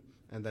sun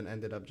and then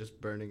ended up just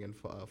burning and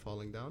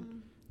falling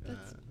down.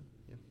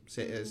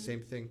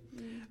 Same thing.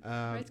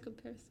 Right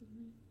comparison.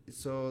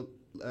 So,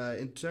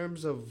 in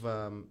terms of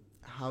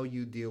how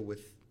you deal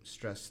with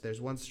stress,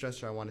 there's one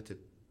stressor I wanted to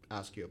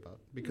ask you about,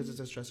 because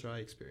it's a stressor I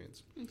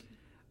experience.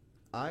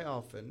 I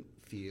often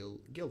feel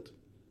guilt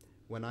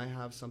when I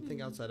have something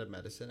outside of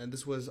medicine, and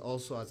this was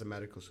also as a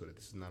medical student,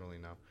 this is not only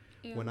now.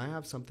 When I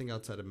have something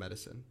outside of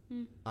medicine,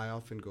 I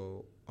often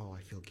go,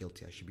 I feel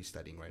guilty, I should be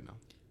studying right now.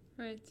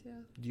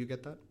 Do you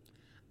get that?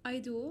 I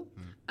do.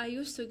 I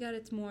used to get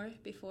it more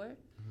before,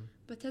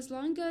 but as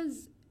long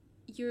as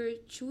you're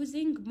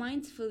choosing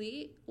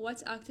mindfully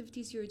what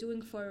activities you're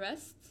doing for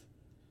rest,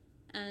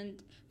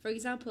 and for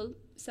example,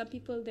 some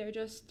people, they're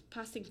just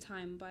passing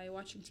time by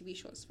watching TV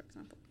shows, for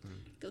example.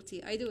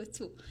 Guilty. I do it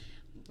too.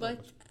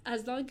 But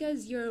as long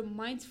as you're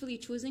mindfully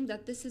choosing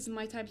that this is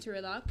my time to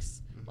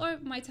relax, or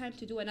my time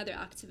to do another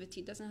activity.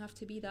 It doesn't have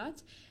to be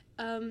that.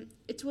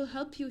 It will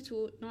help you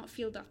to not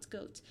feel that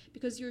guilt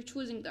because you're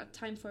choosing that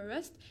time for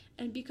rest,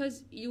 and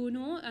because you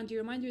know and you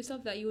remind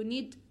yourself that you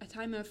need a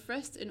time of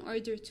rest in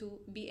order to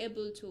be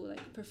able to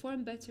like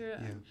perform better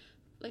and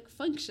like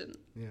function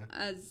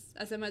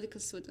as a medical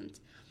student.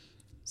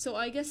 So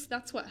I guess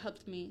that's what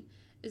helped me,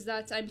 is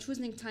that I'm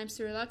choosing times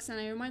to relax, and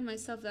I remind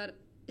myself that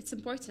it's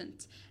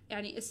important.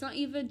 And it's not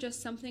even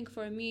just something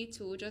for me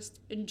to just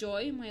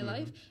enjoy my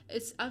life.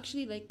 It's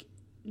actually like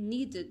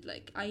needed.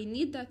 Like I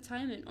need that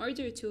time in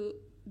order to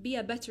be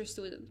a better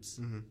student.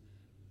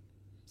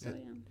 So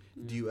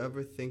do you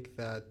ever think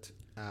that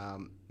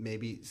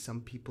maybe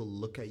some people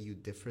look at you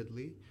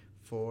differently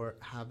for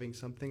having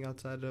something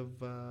outside of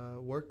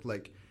work?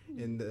 Like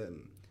in the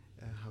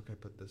how can I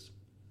put this,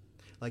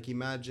 like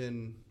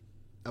imagine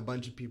a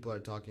bunch of people are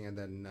talking, and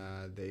then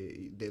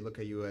they look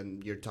at you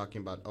and you're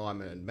talking about, oh,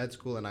 I'm in med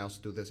school and I also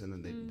do this, and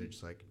then they're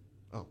just like,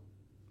 oh,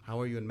 how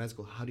are you in med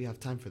school? How do you have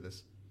time for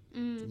this?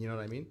 You know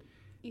what I mean?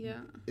 Yeah.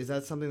 Is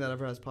that something that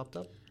ever has popped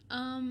up?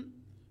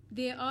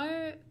 They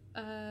are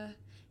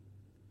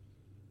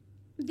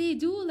they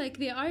do, like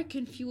they are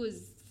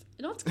confused.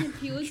 Not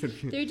confused.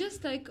 They're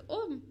just like,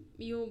 oh,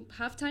 you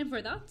have time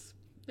for that?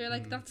 They're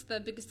like, that's the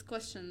biggest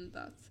question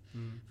that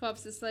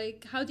pops. It's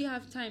like, how do you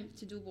have time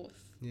to do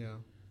both? Yeah.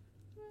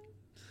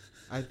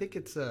 I think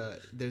it's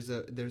there's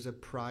a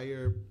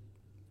prior,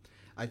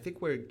 I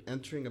think we're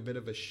entering a bit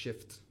of a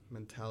shift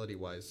mentality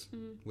wise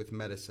with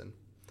medicine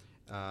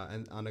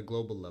and on a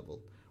global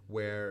level,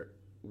 where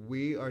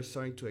we are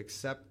starting to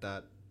accept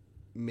that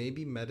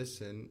maybe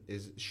medicine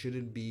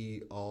shouldn't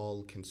be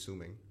all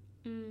consuming,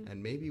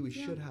 and maybe we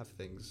should have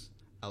things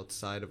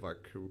outside of our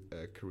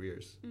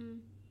careers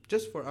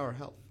just for our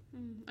health.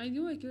 I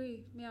do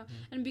agree,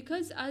 and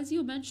because as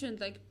you mentioned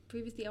like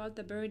previously about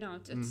the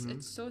burnout,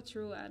 it's so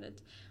true, and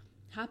it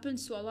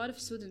happens to a lot of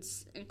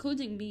students,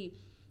 including me.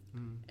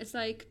 It's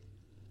like,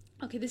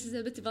 okay, this is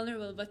a bit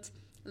vulnerable, but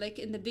like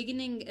in the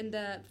beginning, in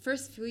the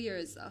first few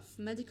years of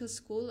medical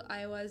school,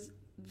 I was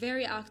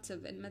very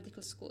active in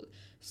medical school.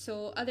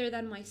 So other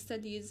than my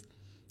studies,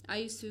 I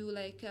used to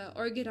like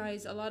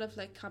organize a lot of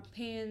like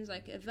campaigns,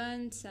 like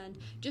events, and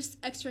just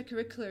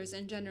extracurriculars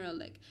in general,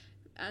 like,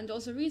 and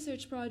also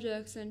research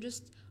projects, and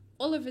just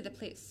all over the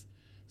place.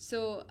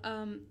 So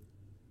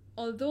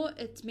although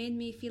it made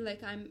me feel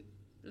like I'm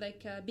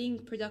like being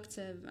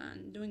productive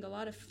and doing a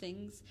lot of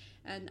things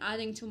and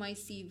adding to my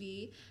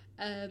CV,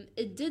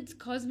 it did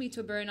cause me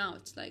to burn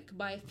out. Like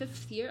by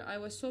fifth year, I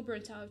was so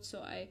burnt out.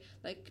 So I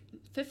like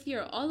fifth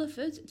year, all of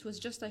it was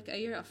just like a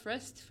year of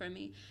rest for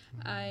me.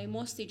 I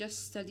mostly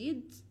just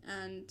studied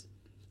and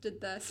did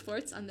the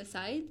sports on the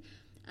side,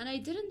 and I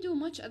didn't do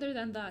much other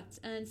than that.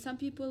 And some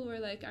people were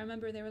like, I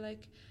remember they were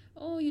like,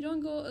 oh, you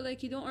don't go,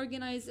 like you don't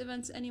organize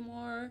events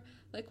anymore,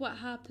 like what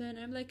happened? And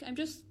I'm like, I'm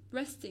just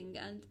resting.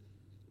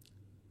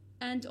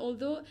 And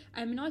although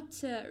I'm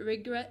not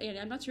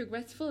I'm not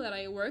regretful that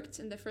I worked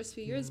in the first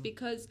few years,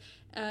 because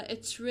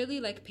it's really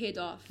like paid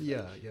off.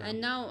 Yeah.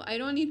 And now I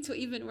don't need to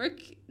even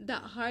work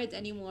that hard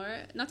anymore.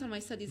 Not on my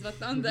studies,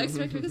 but on the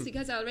extracurriculars,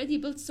 because I already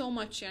built so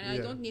much, and I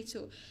don't need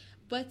to.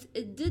 But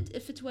it did.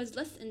 If it was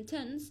less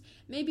intense,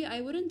 maybe I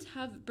wouldn't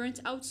have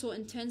burnt out so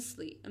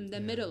intensely in the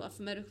middle of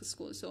medical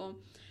school. So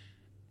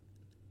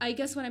I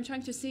guess what I'm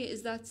trying to say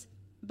is that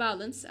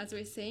balance, as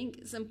we're saying,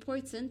 is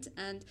important,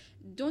 and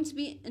don't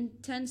be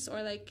intense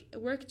or like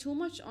work too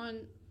much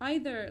on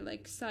either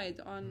like side,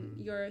 on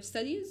your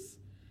studies,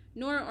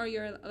 nor are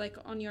your like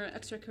on your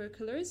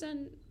extracurriculars,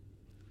 and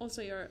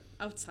also your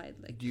outside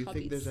like Do you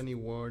hobbies. think there's any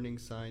warning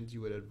signs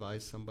you would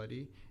advise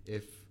somebody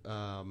if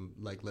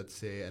like let's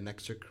say an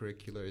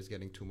extracurricular is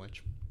getting too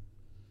much?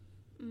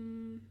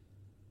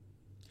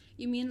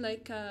 You mean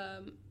like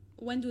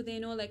when do they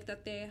know like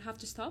that they have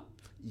to stop?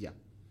 Yeah.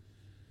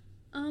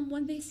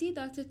 When they see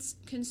that it's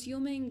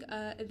consuming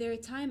their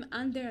time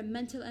and their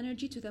mental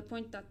energy to the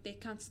point that they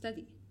can't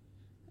study.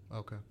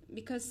 Okay.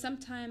 Because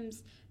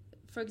sometimes,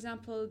 for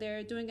example,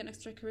 they're doing an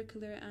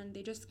extracurricular and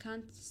they just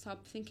can't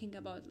stop thinking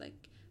about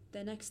like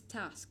the next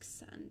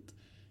tasks, and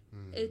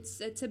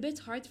it's a bit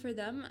hard for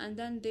them, and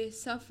then they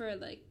suffer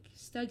like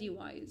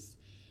study-wise.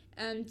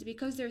 And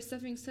because they're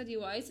suffering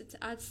study-wise, it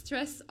adds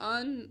stress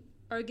on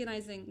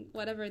organizing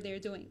whatever they're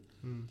doing.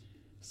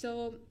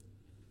 So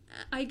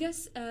I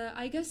guess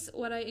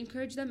what I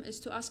encourage them is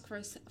to ask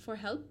for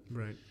help.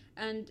 Right.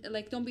 And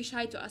like don't be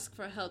shy to ask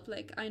for help.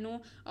 Like I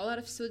know a lot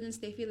of students,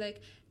 they feel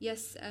like,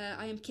 yes,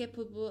 I am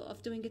capable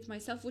of doing it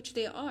myself, which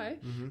they are,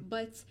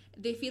 but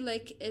they feel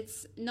like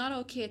it's not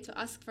okay to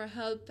ask for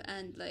help,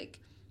 and like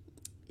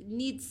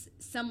needs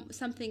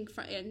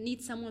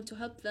needs someone to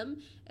help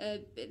them.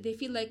 They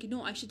feel like,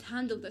 no, I should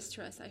handle the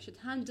stress, I should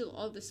handle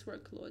all this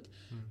workload,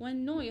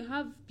 when no, you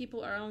have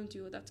people around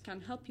you that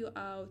can help you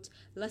out,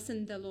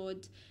 lessen the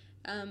load,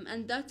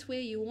 and that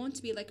way you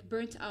won't be like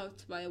burnt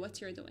out by what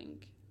you're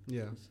doing.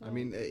 Yeah, so, I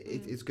mean,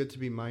 it's good to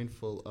be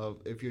mindful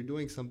of if you're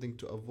doing something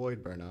to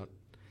avoid burnout,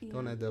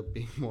 don't end up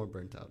being more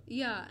burnt out.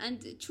 Yeah,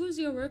 and choose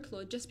your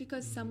workload. Just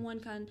because someone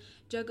can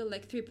juggle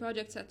like 3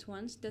 projects at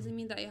once doesn't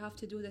mean that you have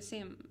to do the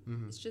same.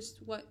 It's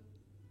just what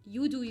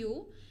you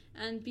do,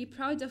 and be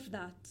proud of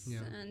that.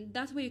 And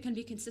that way you can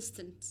be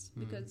consistent,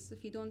 because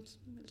if you don't,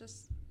 you'll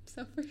just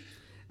suffer.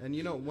 And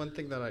one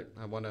thing that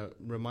I want to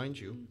remind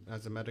you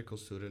as a medical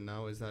student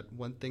now is that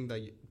one thing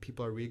that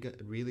people are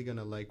really going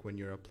to like when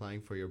you're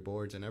applying for your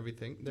boards and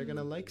everything, they're going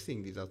to like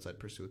seeing these outside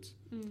pursuits.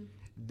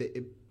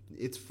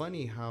 It's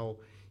funny how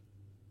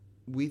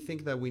we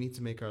think that we need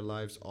to make our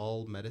lives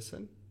all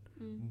medicine,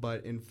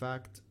 but in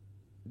fact,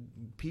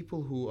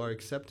 people who are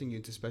accepting you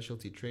into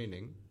specialty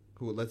training,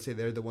 who, let's say,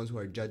 they're the ones who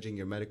are judging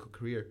your medical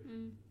career,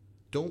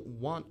 don't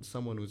want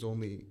someone who's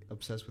only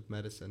obsessed with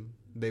medicine.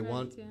 They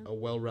want a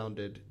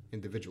well-rounded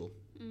individual,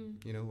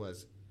 who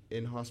has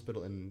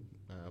hospital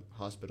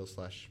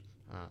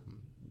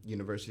 /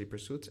 university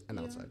pursuits and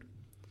outside.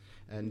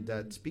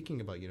 And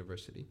speaking about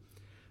university,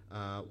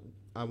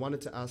 I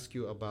wanted to ask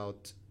you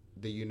about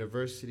the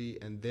university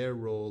and their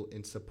role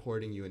in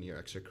supporting you in your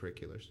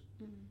extracurriculars.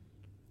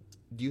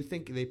 Do you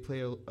think they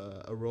play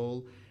a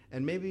role?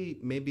 And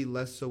maybe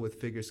less so with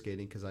figure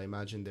skating, because I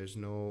imagine there's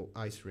no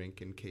ice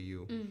rink in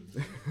KU.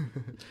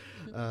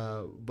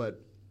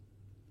 But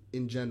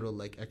in general,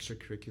 like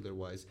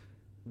extracurricular-wise,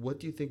 what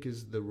do you think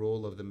is the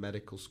role of the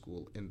medical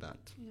school in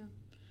that? Yeah.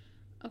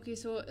 Okay,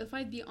 so if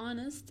I'd be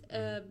honest,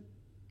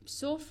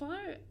 so far,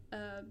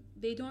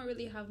 they don't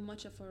really have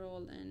much of a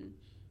role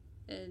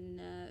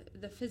in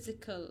the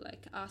physical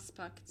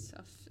aspects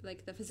of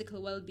the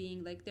physical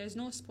well-being. There's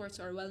no sports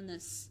or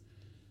wellness.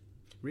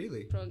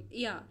 Really?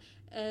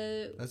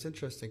 That's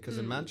interesting, because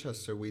in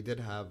Manchester we did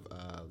have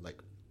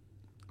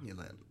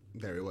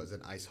there it was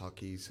an ice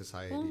hockey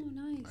society. Oh,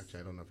 nice.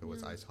 Actually, I don't know if it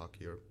was ice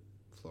hockey or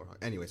floor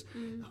hockey. Anyways,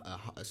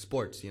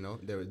 sports.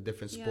 There were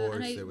different sports.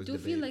 And I there was do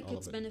debate, feel like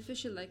it's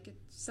beneficial. It's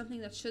something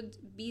that should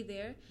be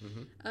there,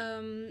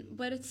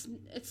 but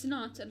it's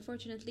not,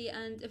 unfortunately.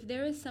 And if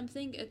there is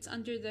something, it's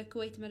under the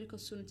Kuwait Medical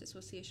Students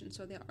Association.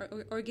 So they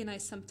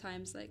organize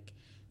sometimes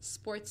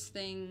sports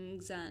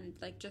things and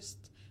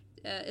just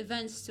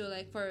events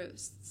to for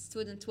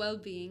student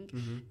well-being,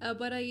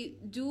 but I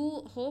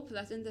do hope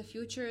that in the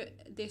future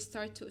they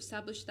start to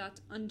establish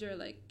that under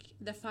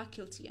the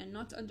faculty and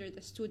not under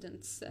the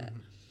students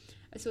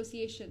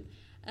association.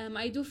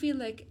 I do feel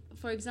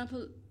for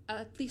example,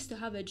 at least to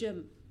have a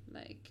gym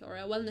or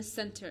a wellness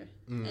center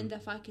in the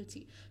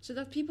faculty, so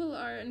that people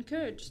are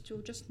encouraged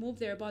to just move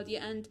their body,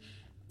 and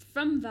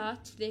from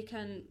that they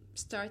can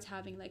start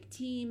having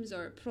teams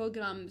or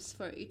programs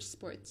for each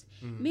sport.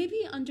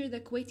 Maybe under the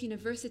Kuwait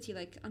University,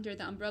 under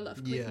the umbrella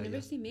of Kuwait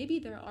University, maybe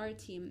there are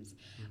teams,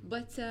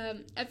 but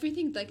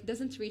everything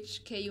doesn't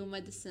reach KU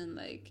Medicine.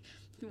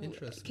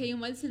 KU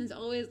Medicine is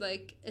always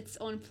its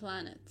own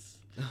planet.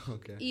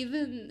 Okay.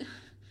 Even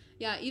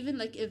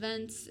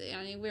events,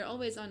 we're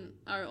always on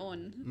our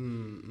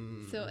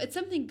own. So it's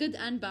something good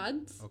and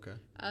bad. Okay.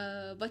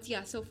 But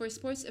so for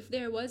sports, if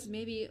there was,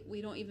 maybe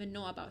we don't even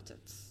know about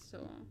it.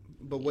 So.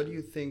 But what do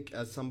you think,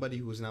 as somebody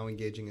who's now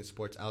engaging in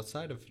sports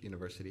outside of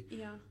university,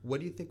 what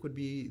do you think would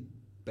be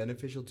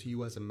beneficial to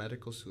you as a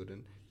medical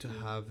student to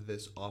have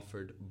this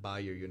offered by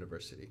your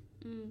university?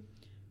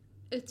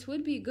 It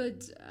would be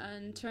good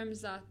in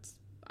terms that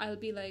I'll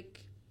be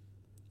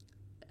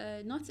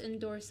not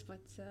endorsed,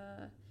 but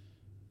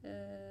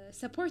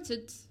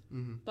supported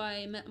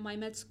by my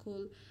med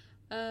school.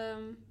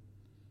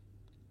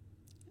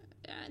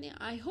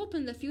 I hope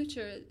in the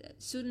future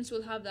students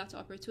will have that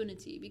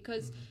opportunity,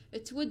 because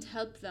it would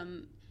help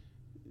them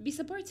be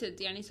supported,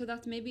 so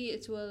that maybe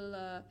it will,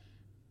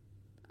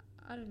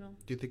 I don't know.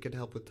 Do you think it'd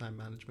help with time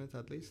management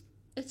at least?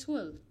 It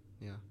will.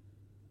 Yeah.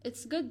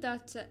 It's good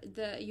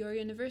that your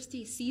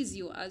university sees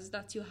you as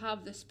that you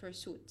have this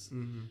pursuit.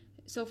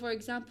 So, for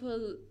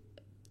example,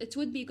 it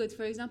would be good,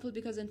 for example,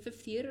 because in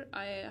 5th year,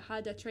 I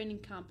had a training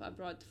camp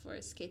abroad for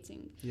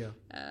skating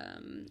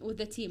with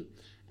the team.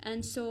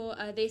 And so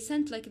they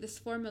sent this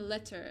formal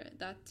letter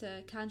that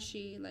can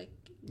she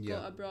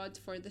go abroad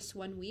for this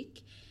 1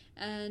 week.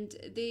 And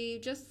they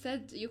just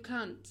said you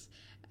can't.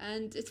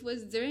 And it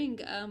was during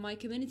my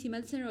community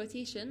medicine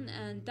rotation,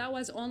 and that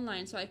was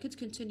online, so I could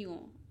continue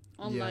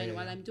online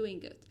while I'm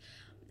doing it.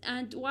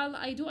 And while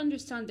I do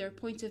understand their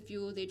point of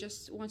view, they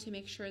just want to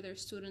make sure their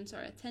students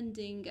are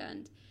attending,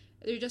 and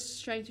they're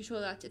just trying to show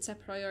that it's a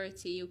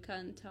priority. You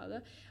can tell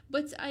that.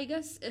 But I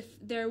guess if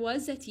there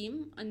was a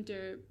team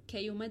under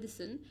KU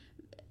Medicine,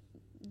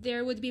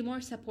 there would be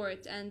more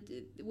support, and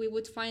we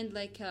would find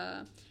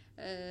a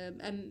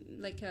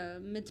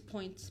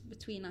midpoint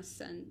between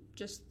us, and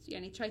just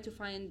try to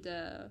find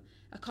a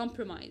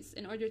compromise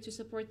in order to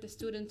support the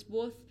students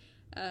both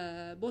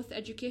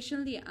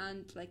educationally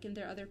and in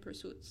their other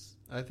pursuits.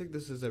 I think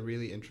this is a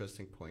really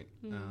interesting point,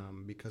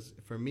 because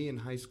for me in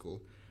high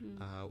school,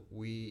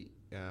 we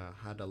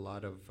had a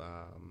lot of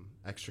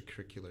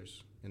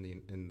extracurriculars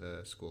in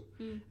the school,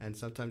 and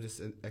sometimes this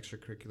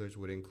extracurriculars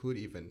would include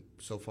even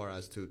so far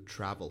as to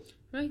travel.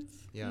 Right.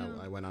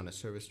 I went on a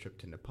service trip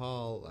to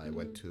Nepal. I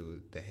went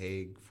to The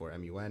Hague for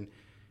MUN.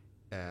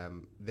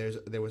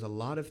 there was a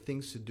lot of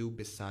things to do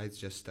besides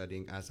just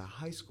studying as a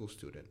high school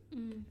student.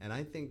 And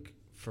I think,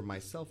 for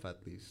myself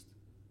at least,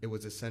 it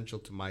was essential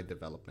to my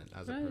development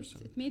as a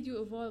person. It made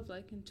you evolve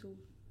like into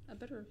a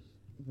better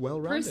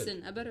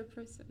well-rounded a better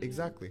person.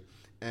 Exactly.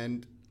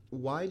 And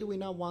why do we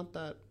not want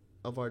that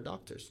of our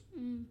doctors?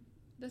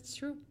 That's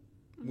true.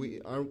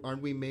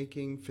 Aren't we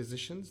making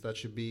physicians that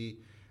should be,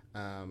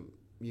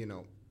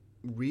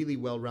 really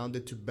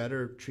well-rounded to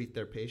better treat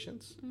their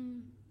patients?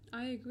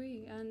 I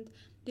agree. And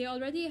they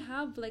already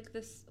have like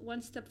this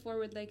one step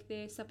forward, like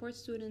they support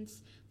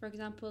students, for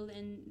example,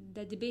 in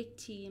the debate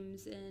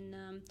teams,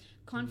 in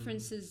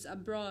conferences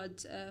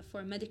abroad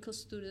for medical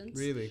students.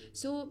 Really?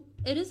 So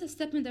it is a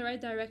step in the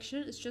right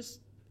direction. It's just,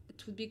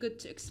 it would be good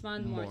to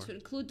expand more to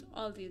include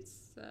all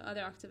these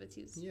other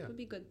activities. Yeah. It would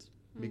be good.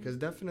 Because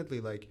definitely,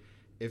 like,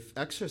 if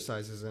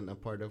exercise isn't a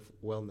part of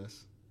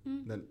wellness,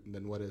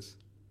 then what is?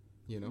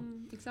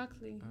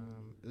 Exactly.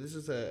 This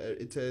is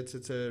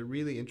it's a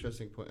really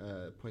interesting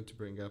point to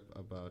bring up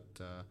about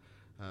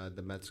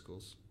the med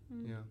schools.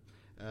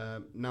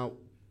 Now,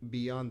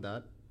 beyond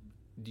that,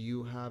 do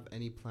you have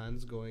any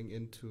plans going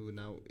into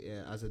now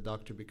as a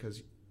doctor?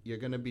 Because you're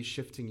going to be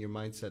shifting your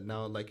mindset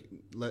now. Like,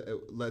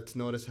 let's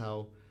notice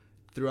how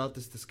throughout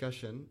this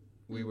discussion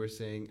we were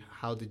saying,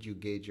 how did you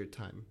gauge your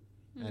time?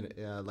 And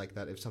like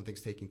that, if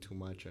something's taking too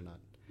much or not.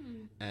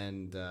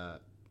 And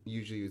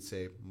usually you'd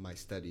say, my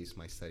studies.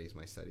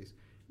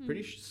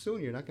 Pretty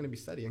soon you're not going to be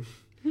studying.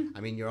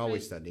 I mean, you're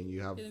always studying.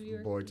 You have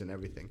boards and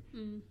everything.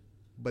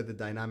 But the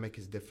dynamic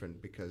is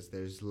different because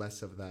there's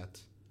less of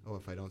that,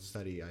 if I don't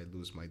study, I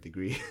lose my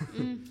degree.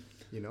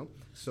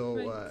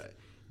 So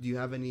do you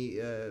have any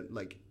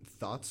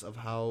thoughts of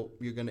how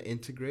you're going to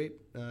integrate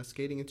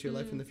skating into your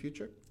life in the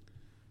future?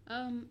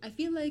 I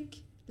feel like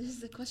this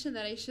is a question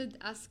that I should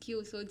ask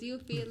you. So do you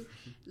feel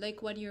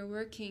like when you're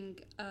working,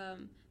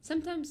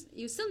 sometimes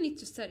you still need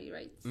to study,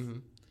 right?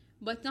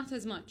 But not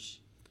as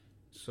much.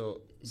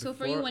 So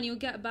for you, when you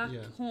get back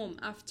home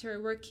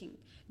after working,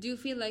 do you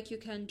feel like you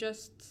can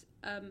just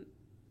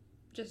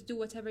do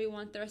whatever you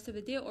want the rest of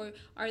the day, or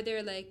are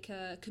there like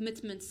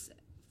commitments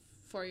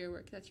for your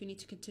work that you need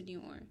to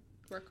continue or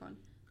work on?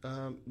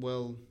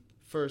 Well,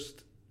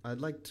 first, I'd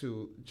like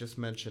to just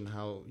mention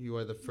how you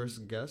are the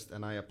first guest,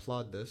 and I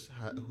applaud this,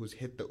 who's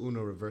hit the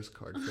Uno reverse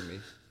card for me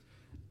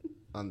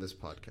on this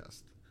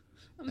podcast.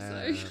 I'm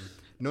sorry.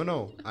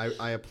 No,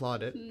 I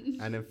applaud it.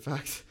 And in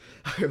fact,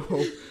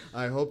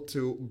 I hope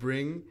to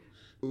bring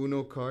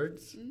Uno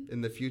cards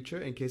in the future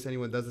in case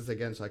anyone does this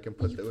again, so I can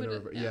put the Uno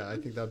reverse. Yeah, I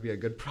think that would be a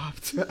good prop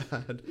to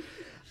add.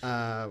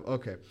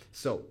 Okay,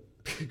 so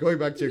going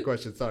back to your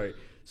question, sorry.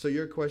 So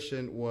your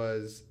question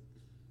was,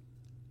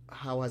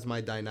 how has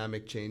my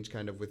dynamic changed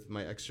kind of with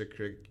my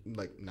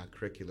not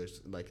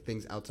curriculars, like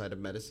things outside of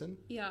medicine?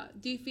 Yeah.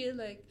 Do you feel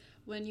like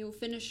when you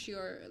finish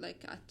your,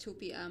 like at 2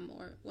 p.m.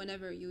 or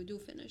whenever you do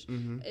finish,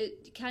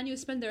 can you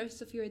spend the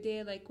rest of your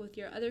day like with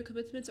your other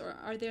commitments, or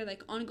are there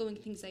like ongoing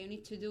things that you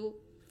need to do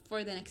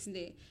for the next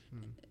day?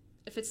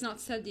 If it's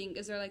not studying,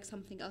 is there like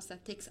something else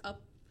that takes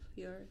up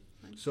your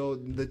time? So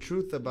the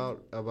truth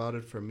about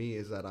it for me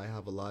is that I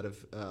have a lot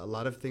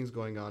of things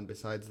going on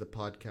besides the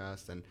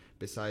podcast and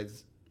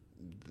besides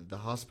the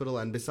hospital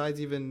and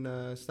besides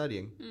even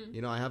studying.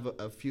 I have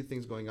a few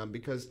things going on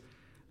because,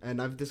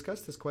 and I've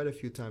discussed this quite a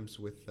few times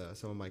with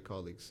some of my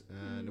colleagues,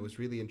 and it was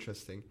really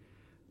interesting.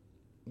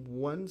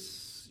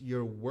 Once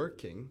you're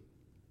working,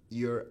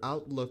 your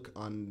outlook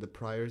on the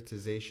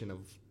prioritization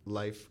of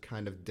life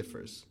kind of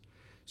differs.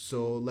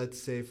 So let's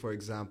say, for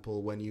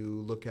example, when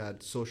you look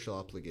at social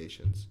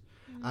obligations,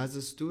 as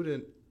a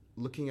student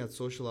looking at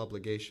social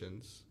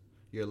obligations,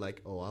 you're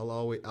like,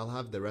 I'll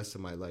have the rest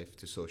of my life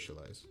to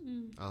socialize.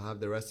 I'll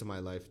have the rest of my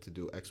life to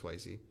do X, Y,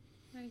 Z.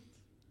 Right.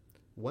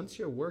 Once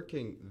you're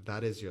working,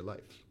 that is your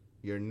life.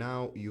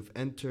 You've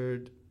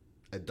entered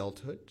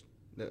adulthood.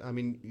 I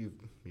mean,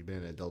 you've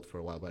been an adult for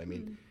a while, but I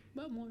mean,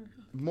 but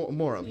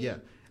more of, yeah.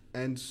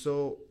 And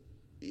so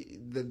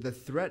the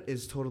threat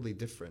is totally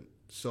different.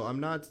 So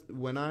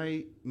when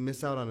I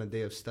miss out on a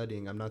day of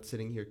studying, I'm not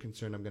sitting here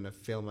concerned I'm going to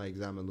fail my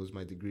exam and lose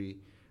my degree.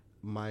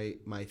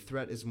 My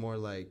threat is more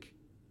like,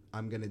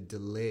 I'm going to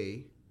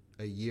delay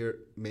a year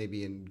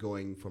maybe in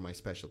going for my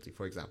specialty,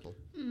 for example.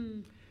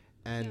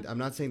 And I'm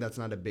not saying that's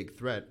not a big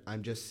threat.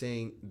 I'm just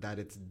saying that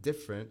it's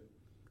different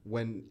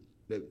when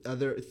the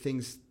other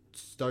things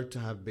start to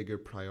have bigger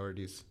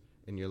priorities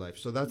in your life.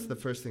 So that's the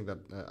first thing that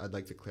I'd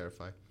like to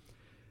clarify.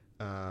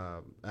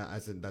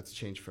 As in, that's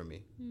changed for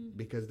me.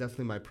 Because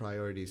definitely my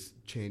priorities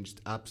changed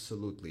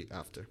absolutely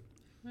after.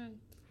 Right.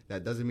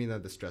 That doesn't mean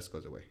that the stress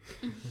goes away.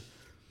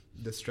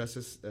 The stress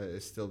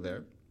is still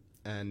there.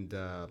 And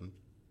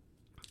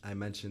I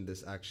mentioned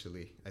this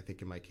actually, I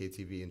think in my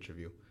KTV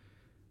interview.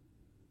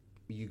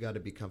 You got to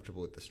be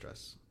comfortable with the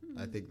stress.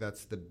 I think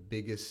that's the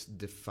biggest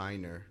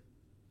definer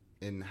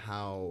in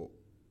how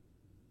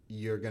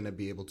you're going to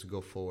be able to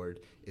go forward,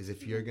 is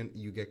if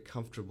you get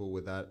comfortable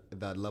with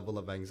that level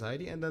of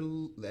anxiety, and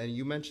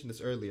you mentioned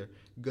this earlier,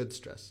 good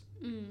stress.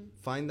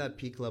 Find that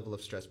peak level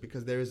of stress,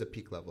 because there is a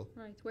peak level.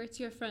 Right, where it's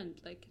your friend,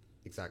 like.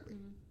 Exactly.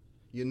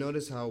 You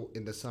notice how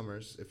in the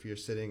summers, if you're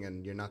sitting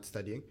and you're not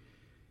studying,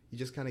 you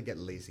just kind of get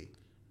lazy.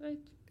 Right.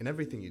 In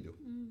everything you do.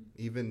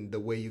 Even the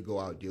way you go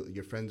out.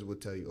 Your friends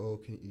would tell you, oh,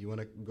 you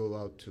want to go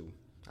out to,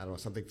 I don't know,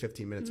 something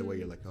 15 minutes away.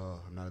 You're like, oh,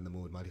 I'm not in the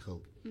mood.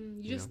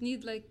 You just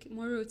need like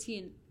more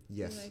routine.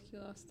 Yes. Like you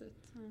lost it.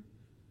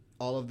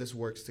 All of this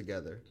works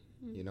together.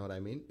 You know what I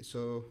mean?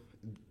 So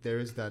there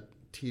is that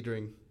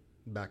teetering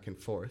back and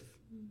forth,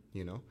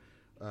 you know.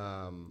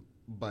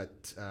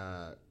 But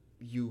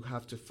you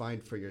have to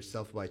find for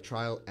yourself by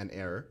trial and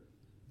error,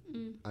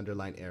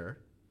 underline error.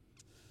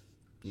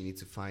 You need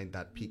to find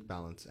that peak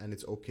balance, and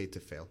it's okay to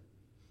fail.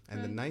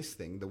 And the nice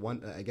thing,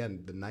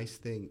 the nice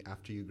thing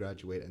after you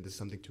graduate, and this is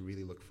something to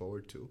really look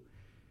forward to,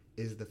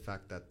 is the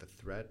fact that the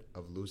threat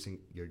of losing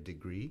your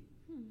degree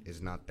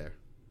is not there.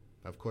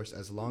 Of course,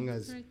 as long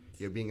as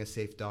you're being a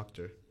safe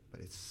doctor,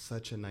 but it's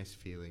such a nice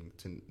feeling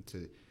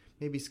to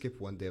maybe skip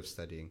one day of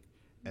studying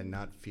and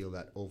not feel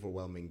that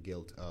overwhelming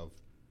guilt of,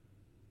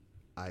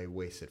 I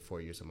wasted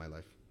 4 years of my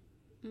life.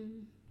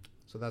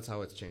 So that's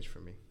how it's changed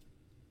for me.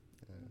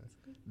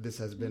 This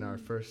has been our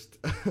first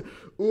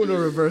Uno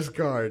reverse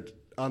card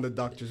on the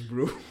Doctor's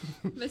Brew.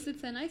 But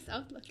it's a nice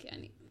outlook,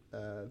 yani.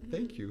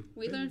 Thank you.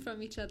 We learn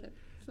from each other.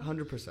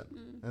 100%.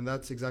 And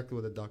that's exactly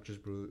what the Doctor's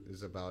Brew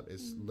is about,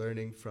 is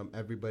learning from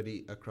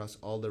everybody across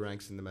all the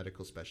ranks in the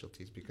medical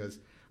specialties. Because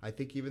I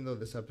think even though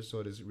this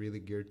episode is really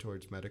geared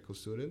towards medical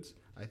students,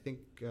 I think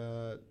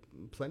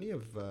plenty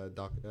of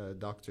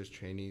doctors,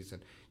 trainees,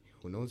 and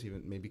who knows,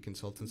 even maybe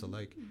consultants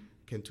alike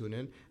can tune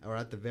in, or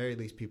at the very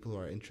least people who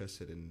are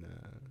interested in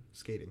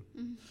skating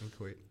in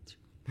Kuwait.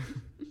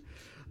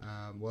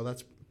 Well,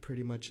 that's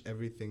pretty much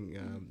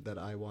everything that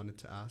I wanted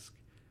to ask.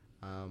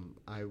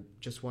 I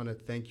just want to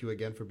thank you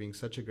again for being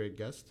such a great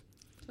guest.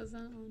 It was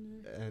an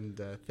honor. And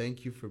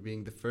thank you for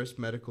being the first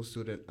medical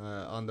student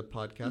on the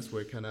podcast.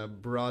 We're kind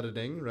of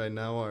broadening right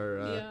now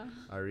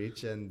our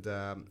reach. And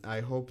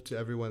I hope to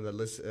everyone that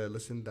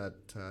listened that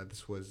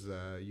this was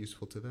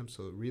useful to them.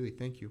 So really,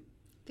 thank you.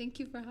 Thank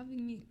you for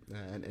having me.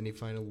 And any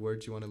final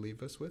words you want to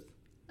leave us with?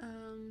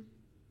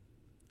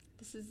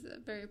 This is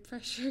very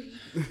pressure.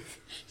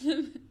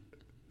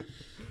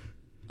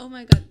 Oh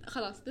my God.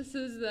 خلاص, this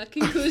is the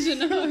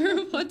conclusion of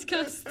our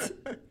podcast.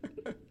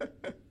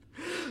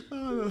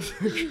 Oh, that's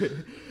okay.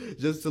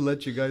 Just to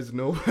let you guys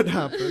know what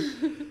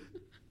happened.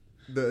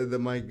 The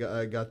mic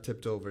got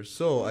tipped over.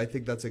 So I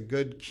think that's a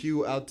good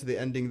cue out to the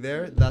ending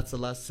there. That's the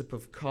last sip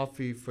of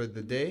coffee for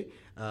the day.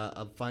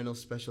 A final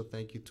special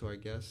thank you to our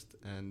guest.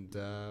 And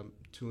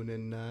tune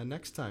in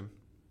next time.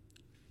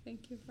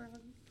 Thank you for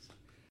having me.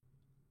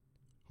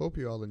 Hope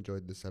you all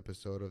enjoyed this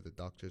episode of The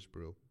Doctor's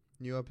Brew.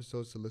 New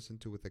episodes to listen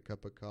to with a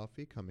cup of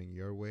coffee coming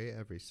your way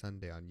every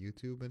Sunday on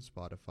YouTube and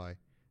Spotify.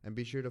 And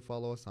be sure to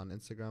follow us on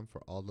Instagram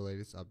for all the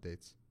latest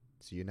updates.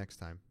 See you next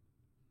time.